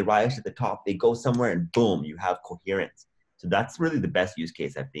want, they rise to the top, they go somewhere and boom, you have coherence. So that's really the best use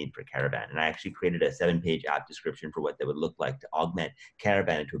case I've seen for Caravan. And I actually created a 7-page app description for what that would look like to augment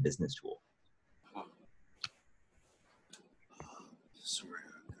Caravan into a business tool. Sorry.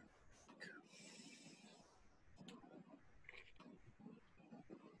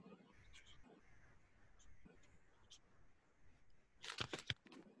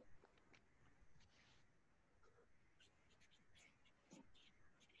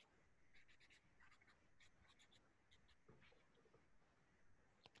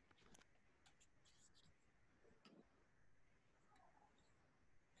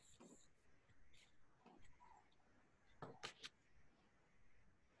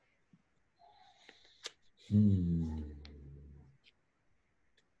 Hmm.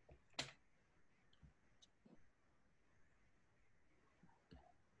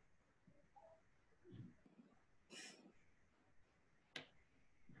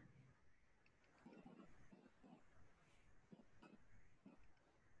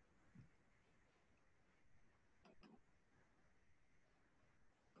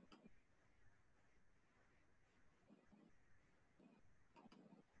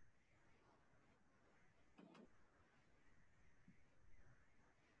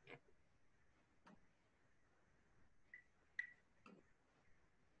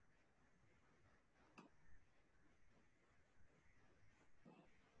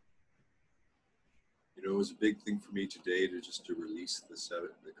 You know, it was a big thing for me today to release the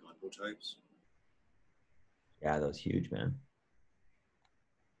convo types. Yeah, that was huge, man.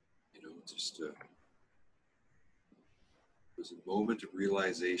 You know, it was a moment of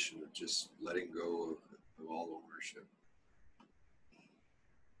realization of just letting go of all ownership.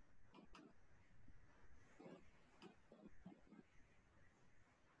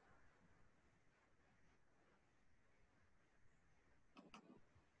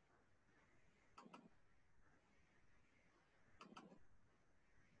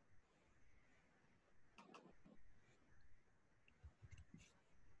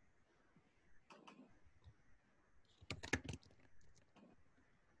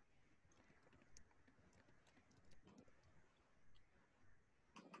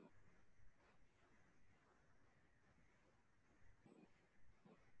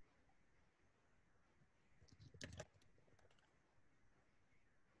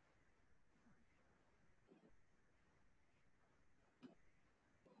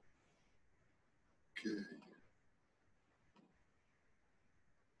 Okay.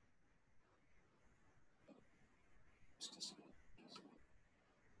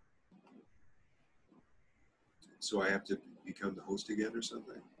 So I have to become the host again or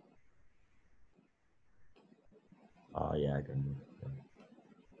something? Oh, yeah, I can.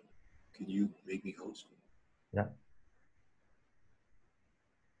 Can you make me host? Yeah.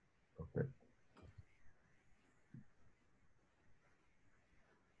 Okay.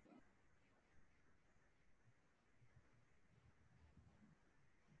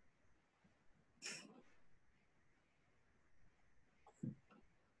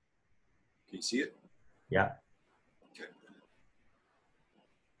 Can you see it? Yeah. Okay.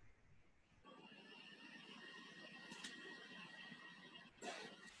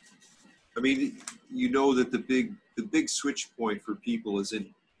 I mean, you know that the big switch point for people is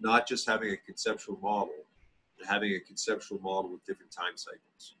in not just having a conceptual model, but having a conceptual model with different time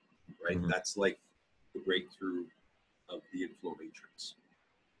cycles, right? Mm-hmm. That's like the breakthrough of the inflow matrix.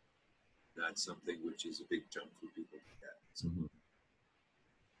 That's something which is a big jump for people to get. Mm-hmm.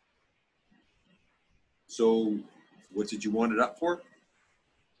 So, what did you want it up for?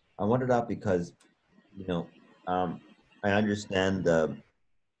 I wanted it up because, you know, I understand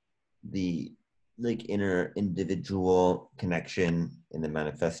the like inner individual connection in the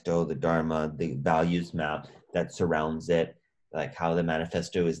manifesto, the dharma, the values map that surrounds it, like how the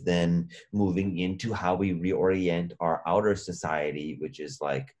manifesto is then moving into how we reorient our outer society, which is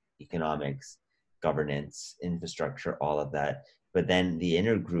like economics, governance, infrastructure, all of that. But then the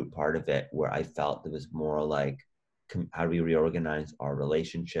inner group part of it, where I felt there was more like how do we reorganize our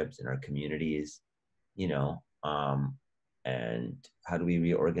relationships in our communities, you know, and how do we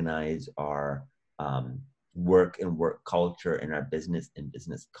reorganize our work and work culture and our business and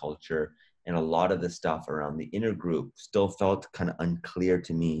business culture. And a lot of the stuff around the inner group still felt kind of unclear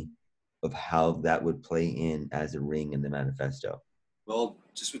to me of how that would play in as a ring in the manifesto. Well,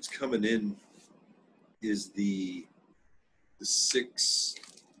 just what's coming in is the six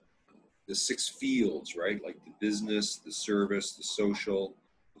the six fields, right? Like the business, the service, the social,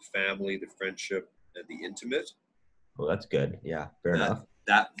 the family, the friendship, and the intimate. Well, that's good. Yeah, fair That enough.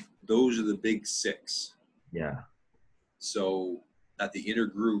 that those are the big six. Yeah, So at the inner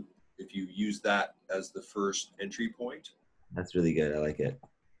group, if you use that as the first entry point, that's really good. I like it.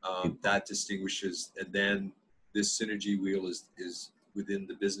 that distinguishes. And then this synergy wheel is within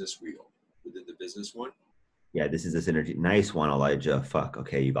the business wheel, within the business one. Yeah, this is a synergy. Nice one, Elijah. Fuck.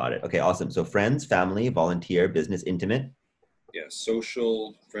 Okay, you got it. Okay, awesome. So friends, family, volunteer, business, intimate. Yeah,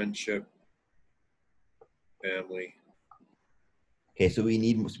 social, friendship, family. Okay, so we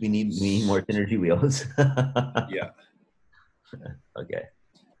need more synergy wheels. Yeah, Okay.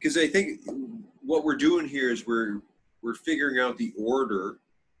 because I think what we're doing here is we're figuring out the order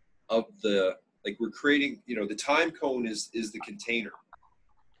of the, like, we're creating, the time cone is the container,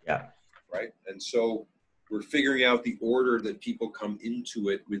 Yeah. right? And so we're figuring out the order that people come into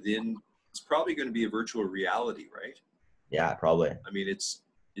it within. It's probably going to be a virtual reality, right? Yeah, probably. I mean, it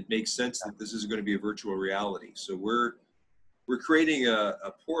makes sense that this is going to be a virtual reality. So we're creating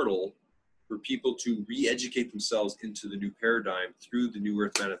a portal for people to re-educate themselves into the new paradigm through the New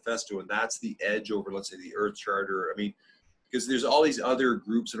Earth Manifesto, and that's the edge over, let's say, the Earth Charter. I mean, because there's all these other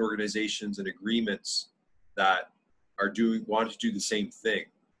groups and organizations and agreements that want to do the same thing,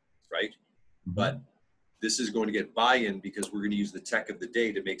 right? Mm-hmm. But this is going to get buy-in because we're going to use the tech of the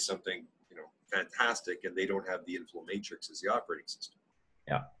day to make something, fantastic, and they don't have the inflow matrix as the operating system.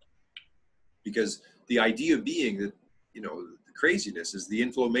 Yeah. Because the idea being that, the craziness is the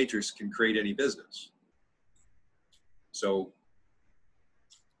inflow matrix can create any business. So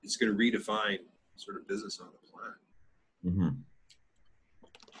it's going to redefine sort of business on the planet. Mm-hmm.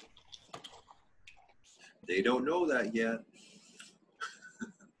 They don't know that yet.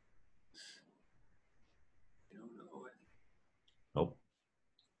 They don't know it. Nope.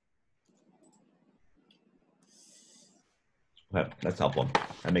 Okay, that's helpful.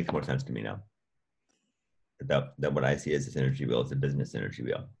 That makes more sense to me now. That what I see as a synergy wheel is a business synergy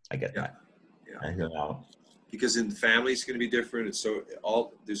wheel. I get that. Yeah. I hear now. Because in the family it's going to be different, and so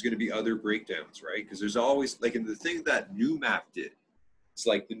there's going to be other breakdowns, right? Because there's always, like, in the thing that new map did, it's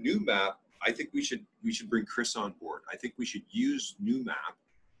like the new map. I think we should bring Chris on board. I think we should use new map,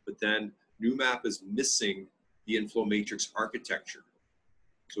 but then new map is missing the inflow matrix architecture.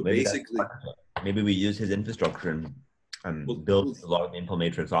 So Maybe basically, maybe we use his infrastructure and build a lot of the info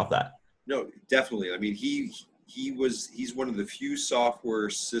matrix off that. no, definitely. I mean, he's one of the few software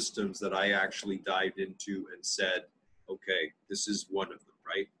systems that I actually dived into and said, okay, this is one of them,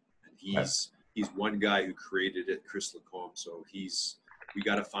 right? And he's one guy who created it, Chris Lacombe. So we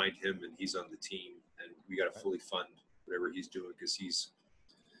got to find him, and he's on the team. we got to fully fund whatever he's doing, because he's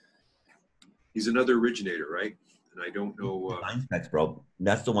another originator, right? And I don't know. Design specs, bro.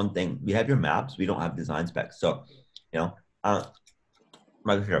 That's the one thing. We have your maps. We don't have design specs. So,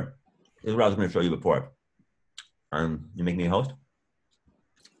 Michael, here. This is what I was going to show you before. You make me a host.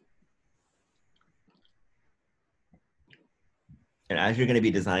 And as you're going to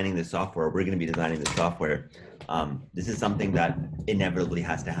be designing the software, we're going to be designing the software. This is something that inevitably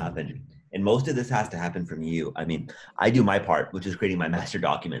has to happen. And most of this has to happen from you. I mean, I do my part, which is creating my master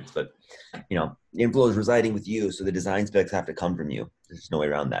documents, but the inflow is residing with you. So the design specs have to come from you. There's no way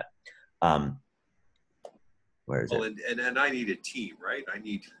around that. Where is it? And I need a team, right? I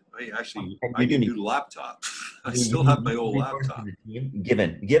need a new laptop. I You still need have my old resources laptop. in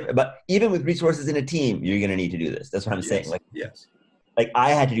a team. But even with resources in a team, you're going to need to do this. That's what I'm saying. Like I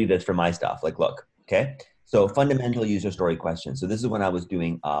had to do this for my stuff. Like, look, okay. So fundamental user story questions. So this is when I was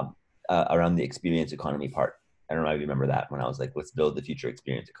doing around the experience economy part. I don't know if you remember that, when I was like, let's build the future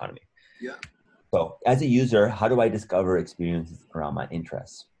experience economy. Yeah. So as a user, how do I discover experiences around my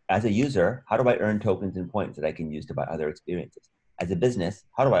interests? As a user, how do I earn tokens and points that I can use to buy other experiences? As a business,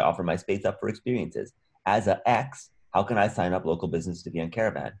 how do I offer my space up for experiences? As a X, how can I sign up local business to be on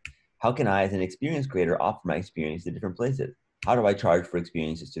Caravan? How can I, as an experience creator, offer my experience to different places? How do I charge for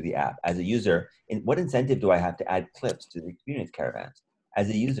experiences to the app? As a user, what incentive do I have to add clips to the experience caravans? As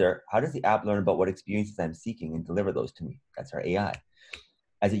a user, how does the app learn about what experiences I'm seeking and deliver those to me? That's our AI.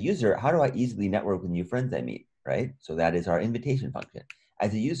 As a user, how do I easily network with new friends I meet, right? So that is our invitation function.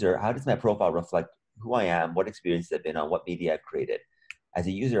 As a user, how does my profile reflect who I am, what experiences I've been on, what media I've created? As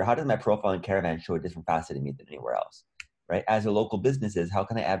a user, how does my profile in Caravan show a different facet of me than anywhere else? Right? As a local businesses, how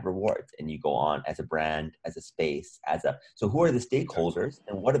can I add rewards? And you go on as a brand, as a space, so who are the stakeholders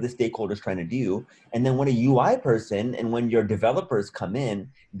and what are the stakeholders trying to do? And then when a UI person and when your developers come in,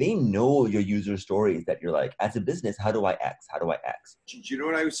 they know your user stories that you're like, as a business, how do I X? How do I X? Do you know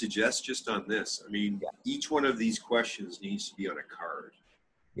what I would suggest just on this? I mean, each one of these questions needs to be on a card.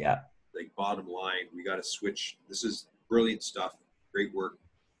 Yeah. Like, bottom line, we got to switch. This is brilliant stuff. Great work.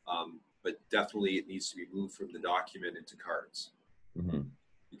 But definitely it needs to be moved from the document into cards,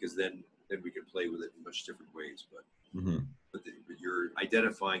 because then we can play with it in much different ways. But you're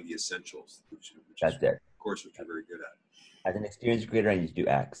identifying the essentials, which That's is, it. of course, what you're very good at. As an experience creator, I need to do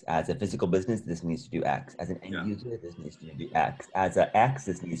X. As a physical business, this needs to do X. As an end user, this needs to do X. As an X,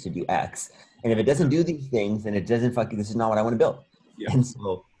 this needs to do X. And if it doesn't do these things, then it doesn't this is not what I want to build. And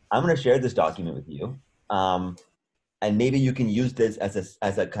so I'm going to share this document with you. And maybe you can use this as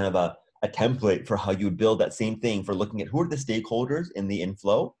a kind of a template for how you would build that same thing, for looking at who are the stakeholders in the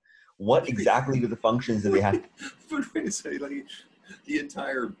inflow, what exactly are the functions that they have. But wait a second, like the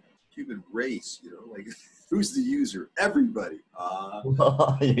entire human race, like who's the user? Everybody.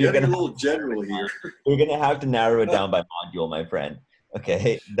 You're getting a little general here. You're going to have to narrow it down by module, my friend.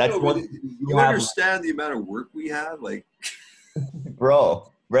 Okay, that's you understand the amount of work we have, like,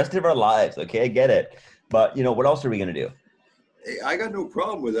 bro. Rest of our lives, okay, I get it. But what else are we gonna do? Hey, I got no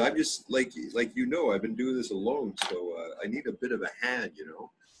problem with it. I'm just like I've been doing this alone, so I need a bit of a hand,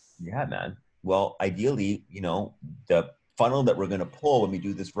 Yeah, man. Well, ideally, the funnel that we're gonna pull when we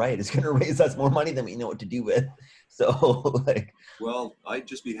do this right is gonna raise us more money than we know what to do with. So, like, well, I'd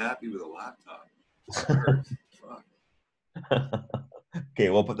just be happy with a laptop. Fuck. Okay,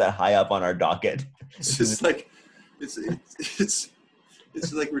 we'll put that high up on our docket. It's just like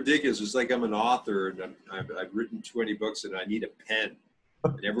it's like ridiculous. It's like I'm an author and I've written 20 books and I need a pen,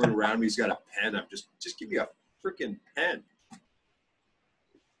 and everyone around me's got a pen. I'm just give me a freaking pen.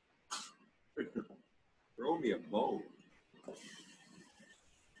 Throw me a bone.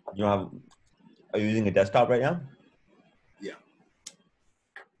 Are you using a desktop right now? Yeah.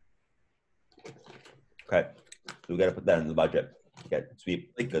 Okay, so we got to put that in the budget. Okay,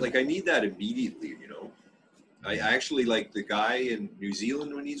 sweet. Like I need that immediately, I actually, like the guy in New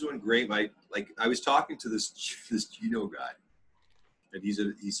Zealand when he's doing great. I was talking to this Gino guy, and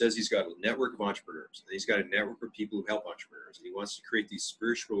he says he's got a network of entrepreneurs, and he's got a network of people who help entrepreneurs, and he wants to create these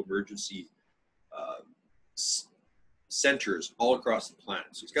spiritual emergency centers all across the planet.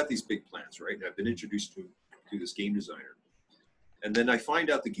 So he's got these big plans, right? And I've been introduced to this game designer, and then I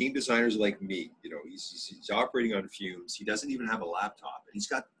find out the game designer's like me. He's operating on fumes. He doesn't even have a laptop, and he's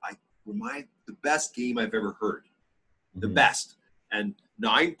got the best game I've ever heard. The best. And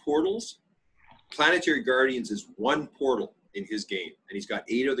 9 portals. Planetary Guardians is 1 portal in his game. And he's got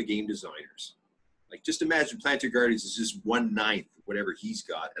 8 other game designers. Like, just imagine Planetary Guardians is just 1/9 of whatever he's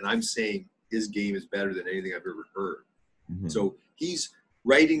got. And I'm saying his game is better than anything I've ever heard. So he's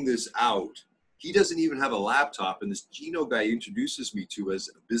writing this out. He doesn't even have a laptop. And this Gino guy introduces me to as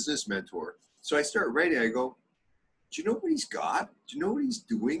a business mentor. So I start writing. I go, do you know what he's got? Do you know what he's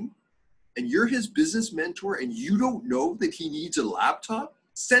doing? And you're his business mentor and you don't know that he needs a laptop?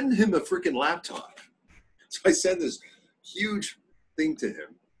 Send him a freaking laptop. So I send this huge thing to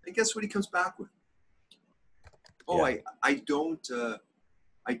him. And guess what he comes back with? Oh, yeah. I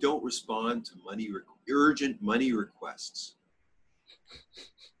don't respond to urgent money requests.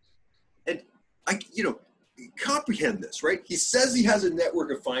 And comprehend this, right? He says he has a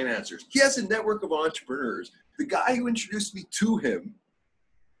network of financiers. He has a network of entrepreneurs. The guy who introduced me to him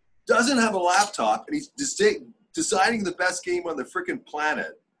doesn't have a laptop, and he's deciding the best game on the freaking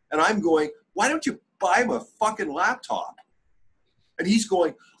planet. And I'm going, why don't you buy him a fucking laptop? And he's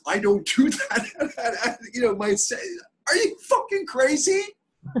going, I don't do that. Are you fucking crazy?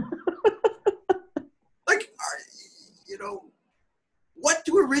 What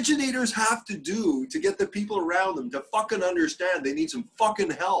do originators have to do to get the people around them to fucking understand they need some fucking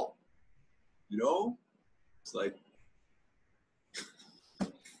help? It's like,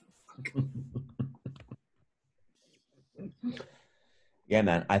 yeah,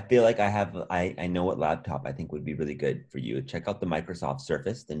 man. I feel like I know what laptop I think would be really good for you. Check out the Microsoft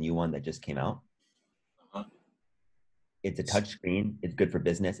Surface, the new one that just came out. Uh-huh. It's a touch screen. It's good for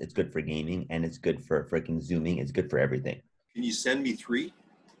business. It's good for gaming, and it's good for freaking Zooming. It's good for everything. Can you send me 3?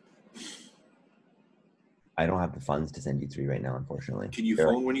 I don't have the funds to send you 3 right now, unfortunately. Can you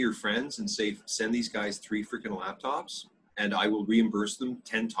phone one of your friends and say, send these guys 3 freaking laptops and I will reimburse them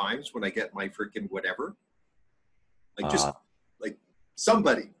 10 times when I get my freaking whatever?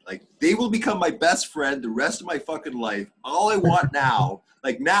 Somebody, they will become my best friend the rest of my fucking life. All I want now,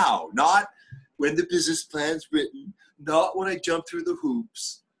 now, not when the business plan's written, not when I jump through the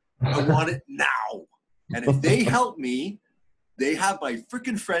hoops. I want it now. And if they help me, they have my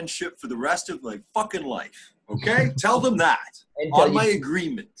freaking friendship for the rest of my fucking life. Okay? Tell them that on my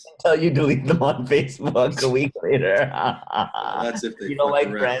agreement. Until you delete them on Facebook a week later. That's if they you don't like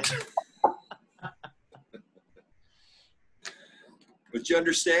friends. But you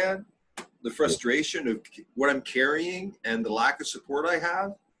understand the frustration of what I'm carrying and the lack of support I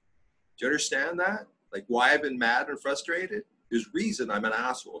have? Do you understand that? Why I've been mad and frustrated? There's reason I'm an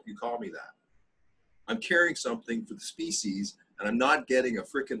asshole if you call me that. I'm carrying something for the species and I'm not getting a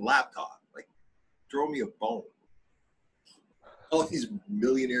freaking laptop. Throw me a bone. All these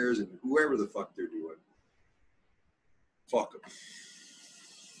millionaires and whoever the fuck they're doing. Fuck them.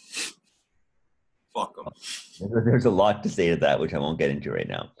 Fuck them. There's a lot to say to that, which I won't get into right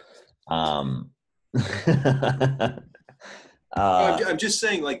now. I'm just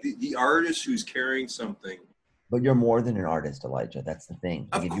saying, the artist who's carrying something. But you're more than an artist, Elijah. That's the thing.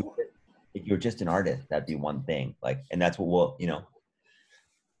 If you're just an artist, that'd be one thing. And that's what I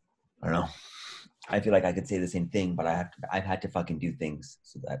don't know. I feel like I could say the same thing, but I've had to fucking do things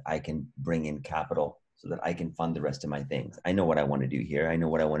so that I can bring in capital so that I can fund the rest of my things. I know what I want to do here. I know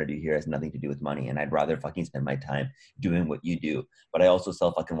what I want to do here has nothing to do with money. And I'd rather fucking spend my time doing what you do. But I also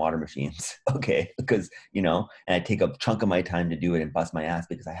sell fucking water machines. Okay. Because, and I take a chunk of my time to do it and bust my ass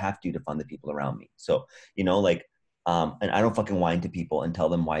because I have to fund the people around me. So, and I don't fucking whine to people and tell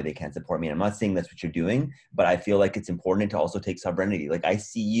them why they can't support me. And I'm not saying that's what you're doing, but I feel like it's important to also take sovereignty. I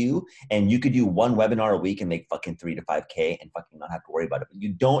see you and you could do 1 webinar a week and make fucking 3 to 5K and fucking not have to worry about it. But you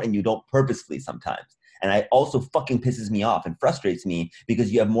don't, and you don't purposefully sometimes. And it also fucking pisses me off and frustrates me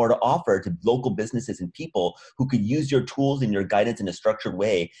because you have more to offer to local businesses and people who could use your tools and your guidance in a structured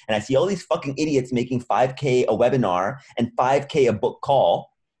way. And I see all these fucking idiots making 5K a webinar and 5K a book call.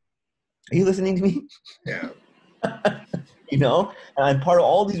 Are you listening to me? Yeah. And I'm part of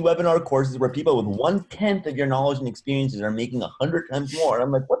all these webinar courses where people with 1/10 of your knowledge and experiences are making 100 times more. And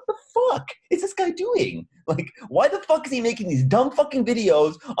I'm like, what the fuck is this guy doing? Why the fuck is he making these dumb fucking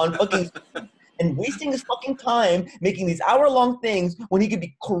videos on fucking and wasting his fucking time making these hour-long things when he could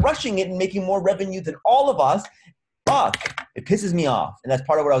be crushing it and making more revenue than all of us? Fuck. It pisses me off. And that's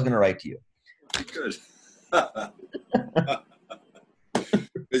part of what I was going to write to you. Good.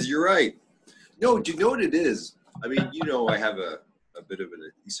 Because you're right. No, do you know what it is? I mean, I have a bit of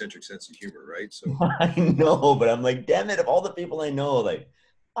an eccentric sense of humor, right? So I know, but I'm like, damn it, of all the people I know,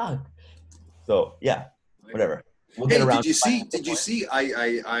 fuck. So yeah, whatever. We'll get around. Did you see?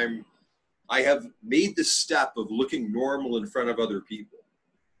 I have made the step of looking normal in front of other people.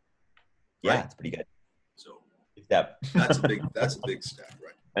 Right? Yeah, it's pretty good. So big step. That's a big step,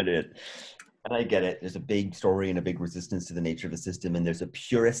 right? I did. And I get it. There's a big story and a big resistance to the nature of the system. And there's a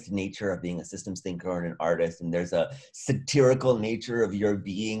purist nature of being a systems thinker and an artist. And there's a satirical nature of your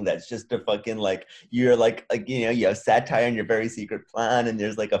being that's just a fucking you have satire in your very secret plan. And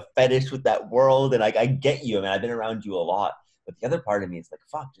there's a fetish with that world. And I get you. I mean, I've been around you a lot. But the other part of me is like,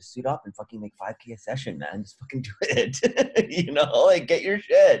 fuck, just suit up and fucking make 5K a session, man. Just fucking do it. You know, like get your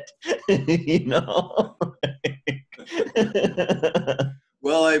shit. You know.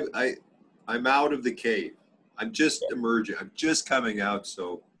 Well, I'm out of the cave. I'm just emerging. I'm just coming out.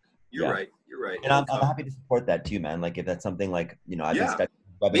 So you're right. You're right. And I'm happy to support that too, man. Like if that's something like, you know, I've been studying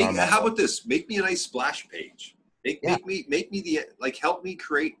webinar model. How about this? Make me a nice splash page. Make me help me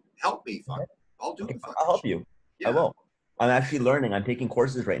create. Help me. Fuck. I'll do it. I'll help you. Yeah. I will. I'm actually learning. I'm taking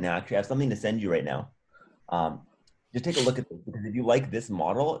courses right now. Actually, I have something to send you right now. Just take a look at this, because if you like this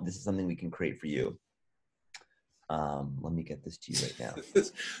model, this is something we can create for you. Let me get this to you right now.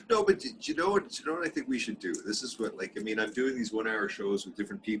 No, but you know what I think we should do? This is what, like, I mean, I'm doing these 1 hour shows with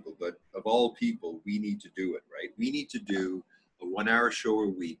different people, but of all people, we need to do it, right? We need to do a 1 hour show a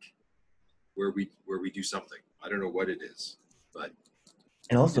week where we do something. I don't know what it is, but.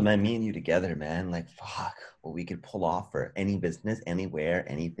 And also, man, me and you together, man, like, fuck, what we could pull off for any business, anywhere,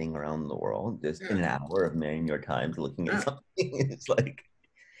 anything around the world, just in an hour of marrying your time to looking at something. It's like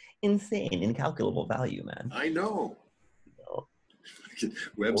insane, incalculable value, man. I know.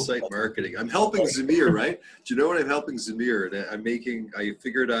 Website marketing. I'm helping Zamir, right? Do you know what I'm helping Zamir? And I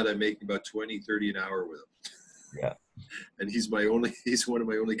figured out I'm making about 20, 30 an hour with him. Yeah. And he's one of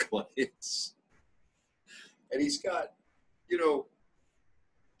my only clients. And he's got, you know,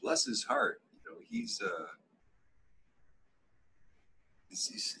 bless his heart, you know, his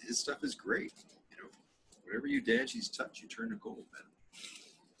stuff is great. You know, whatever you dance, you touch, you turn to gold,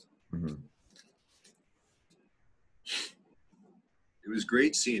 man. Mm-hmm. It was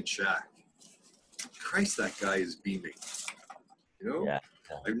great seeing Shaq. Christ, that guy is beaming. You know? Yeah.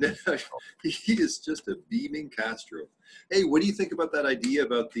 He is just a beaming Castro. Hey, what do you think about that idea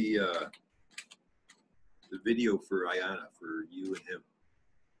about the video for Ayana, for you and him?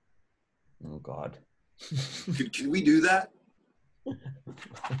 Oh God. Can we do that? Like,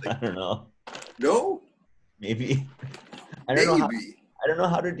 I don't know. No? Maybe. I don't know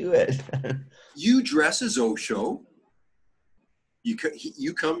how to do it. You dress as Osho. You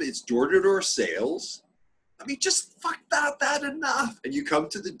come, it's door-to-door sales. I mean, just fuck that enough. And you come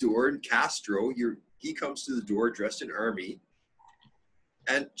to the door, and Castro, he comes to the door dressed in army.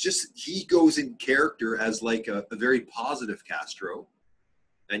 And just, he goes in character as like a very positive Castro.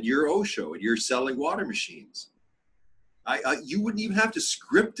 And you're Osho, and you're selling water machines. You wouldn't even have to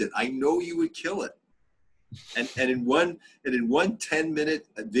script it. I know you would kill it. And in one 10-minute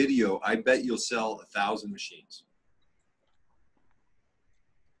video, I bet you'll sell 1,000 machines.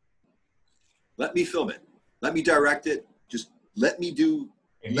 Let me film it. Let me direct it. Just let me do.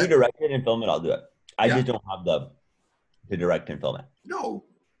 If you direct it and film it, I'll do it. I just don't have to direct and film it. No.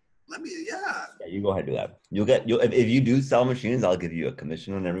 Let me, Yeah, you go ahead and do that. If you do sell machines, I'll give you a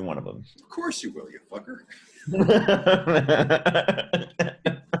commission on every one of them. Of course you will, you fucker.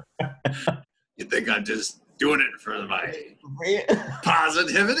 You think I'm just doing it for my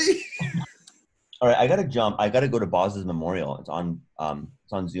positivity? All right, I gotta jump. I gotta go to Boz's memorial. It's on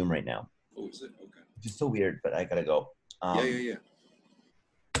Zoom right now. Oh, is it? Okay. Which is so weird, but I gotta go. Yeah.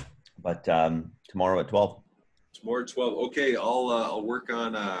 But tomorrow at 12. Tomorrow at 12. Okay, I'll work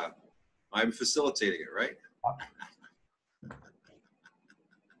on. I'm facilitating it, right?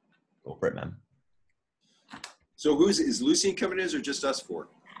 Go for it, man. So is Lucien coming in, or just us four?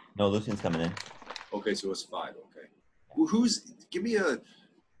 No, Lucien's coming in. Okay, so it's 5. Okay. Well, give me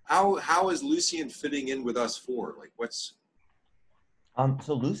how is Lucien fitting in with us four? Like, what's?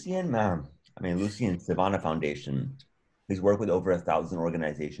 So Lucien, Lucien Savannah Foundation. He's worked with over 1,000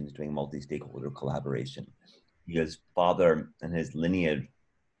 organizations doing multi-stakeholder collaboration. His father and his lineage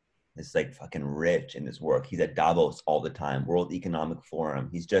is like fucking rich in his work. He's at Davos all the time, World Economic Forum.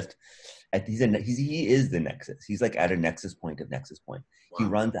 He is the nexus. He's like at a nexus point of nexus point. Wow. He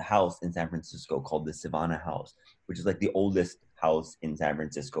runs a house in San Francisco called the Savannah House, which is like the oldest house in San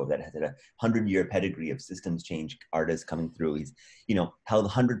Francisco that has a 100-year pedigree of systems change artists coming through. He's, held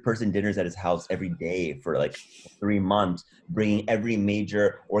 100-person dinners at his house every day for like 3 months, bringing every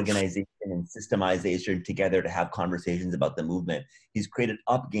major organization and systemization together to have conversations about the movement. He's created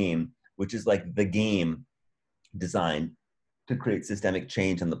Up Game, which is like the game designed to create systemic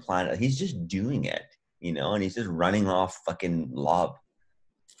change on the planet. He's just doing it, and he's just running off fucking love.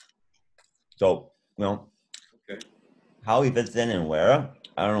 So, okay. How he fits in and where,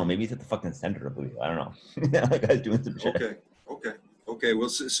 I don't know. Maybe he's at the fucking center of the wheel. I don't know. That guy's doing some shit. Okay. Well,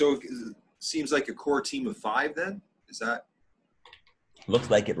 so it seems like a core team of 5 then? Is that? Looks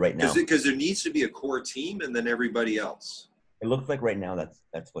like it right now. Because there needs to be a core team and then everybody else. It looks like right now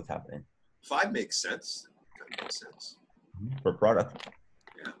that's what's happening. 5 makes sense. Kind of makes sense. For product.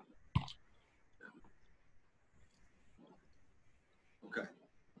 Yeah.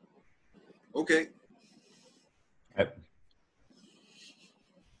 Okay. All right.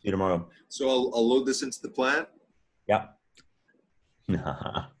 See you tomorrow. So I'll load this into the plant. Yeah.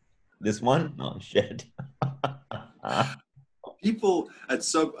 This one? Oh shit. People at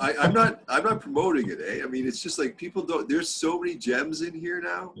some, I'm not promoting it. Eh? I mean, it's just like people don't. There's so many gems in here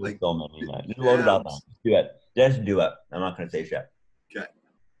now. There's Like so many, man. Just load it up, man. gems. Just do it. Just do it. I'm not gonna say shit. Okay.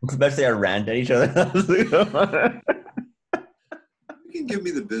 Especially our rant at each other. You can give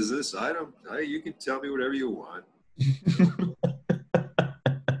me the business. You can tell me whatever you want.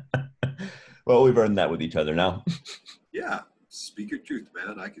 Well, we've earned that with each other now. Yeah. Speak your truth,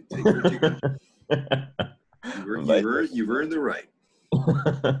 man. I can take criticism. You've earned the right.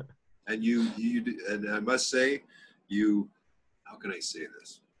 And and I must say, how can I say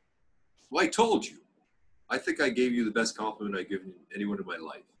this? Well, I told you. I think I gave you the best compliment I've given anyone in my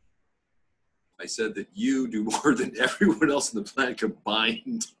life. I said that you do more than everyone else in the planet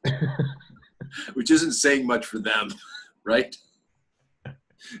combined, which isn't saying much for them, right?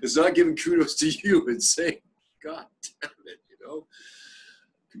 It's not giving kudos to you. It's saying, God damn it,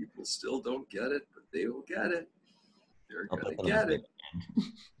 people still don't get it, but they will get it. They're going to get it.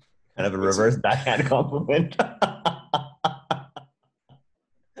 Kind of a reverse backhand compliment.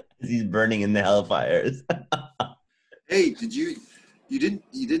 He's burning in the hellfires. Hey, you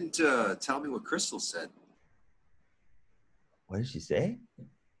didn't tell me what Crystal said. What did she say?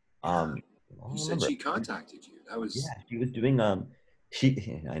 You said she contacted you. That was she was doing I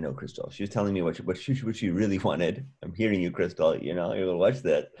know Crystal. She was telling me what she really wanted. I'm hearing you, Crystal. You're gonna watch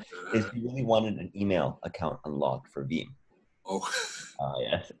that. Is she really wanted an email account unlocked for Veeam. Oh.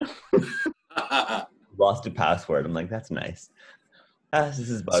 Yes. Lost a password. I'm like, that's nice. This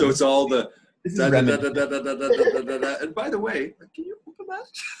is so it's all the this is and by the way, can you open that?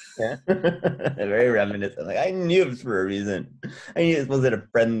 Yeah. Very reminiscent. Like, I knew it was for a reason. I knew it was a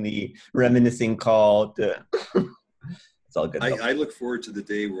friendly, reminiscing call to it's all good. I look forward to the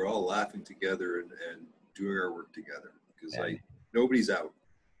day we're all laughing together and doing our work together because nobody's out.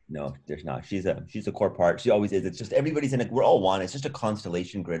 No, there's not. She's a core part. She always is. It's just everybody's in it. We're all one. It's just a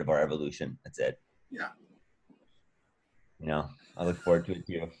constellation grid of our evolution. That's it. Yeah. I look forward to it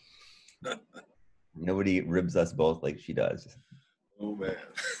too. Nobody ribs us both like she does. Oh man.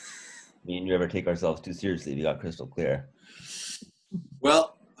 Me and you ever take ourselves too seriously? We got crystal clear.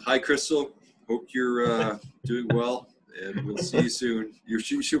 Well, hi Crystal. Hope you're doing well. And we'll see you soon.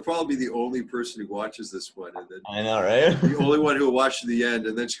 She'll probably be the only person who watches this one. And then I know, right? The only one who will watch to the end.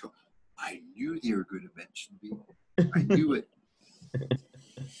 And then she'll go, I knew they were going to mention me. I knew it.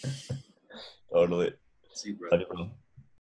 Totally. See you, brother.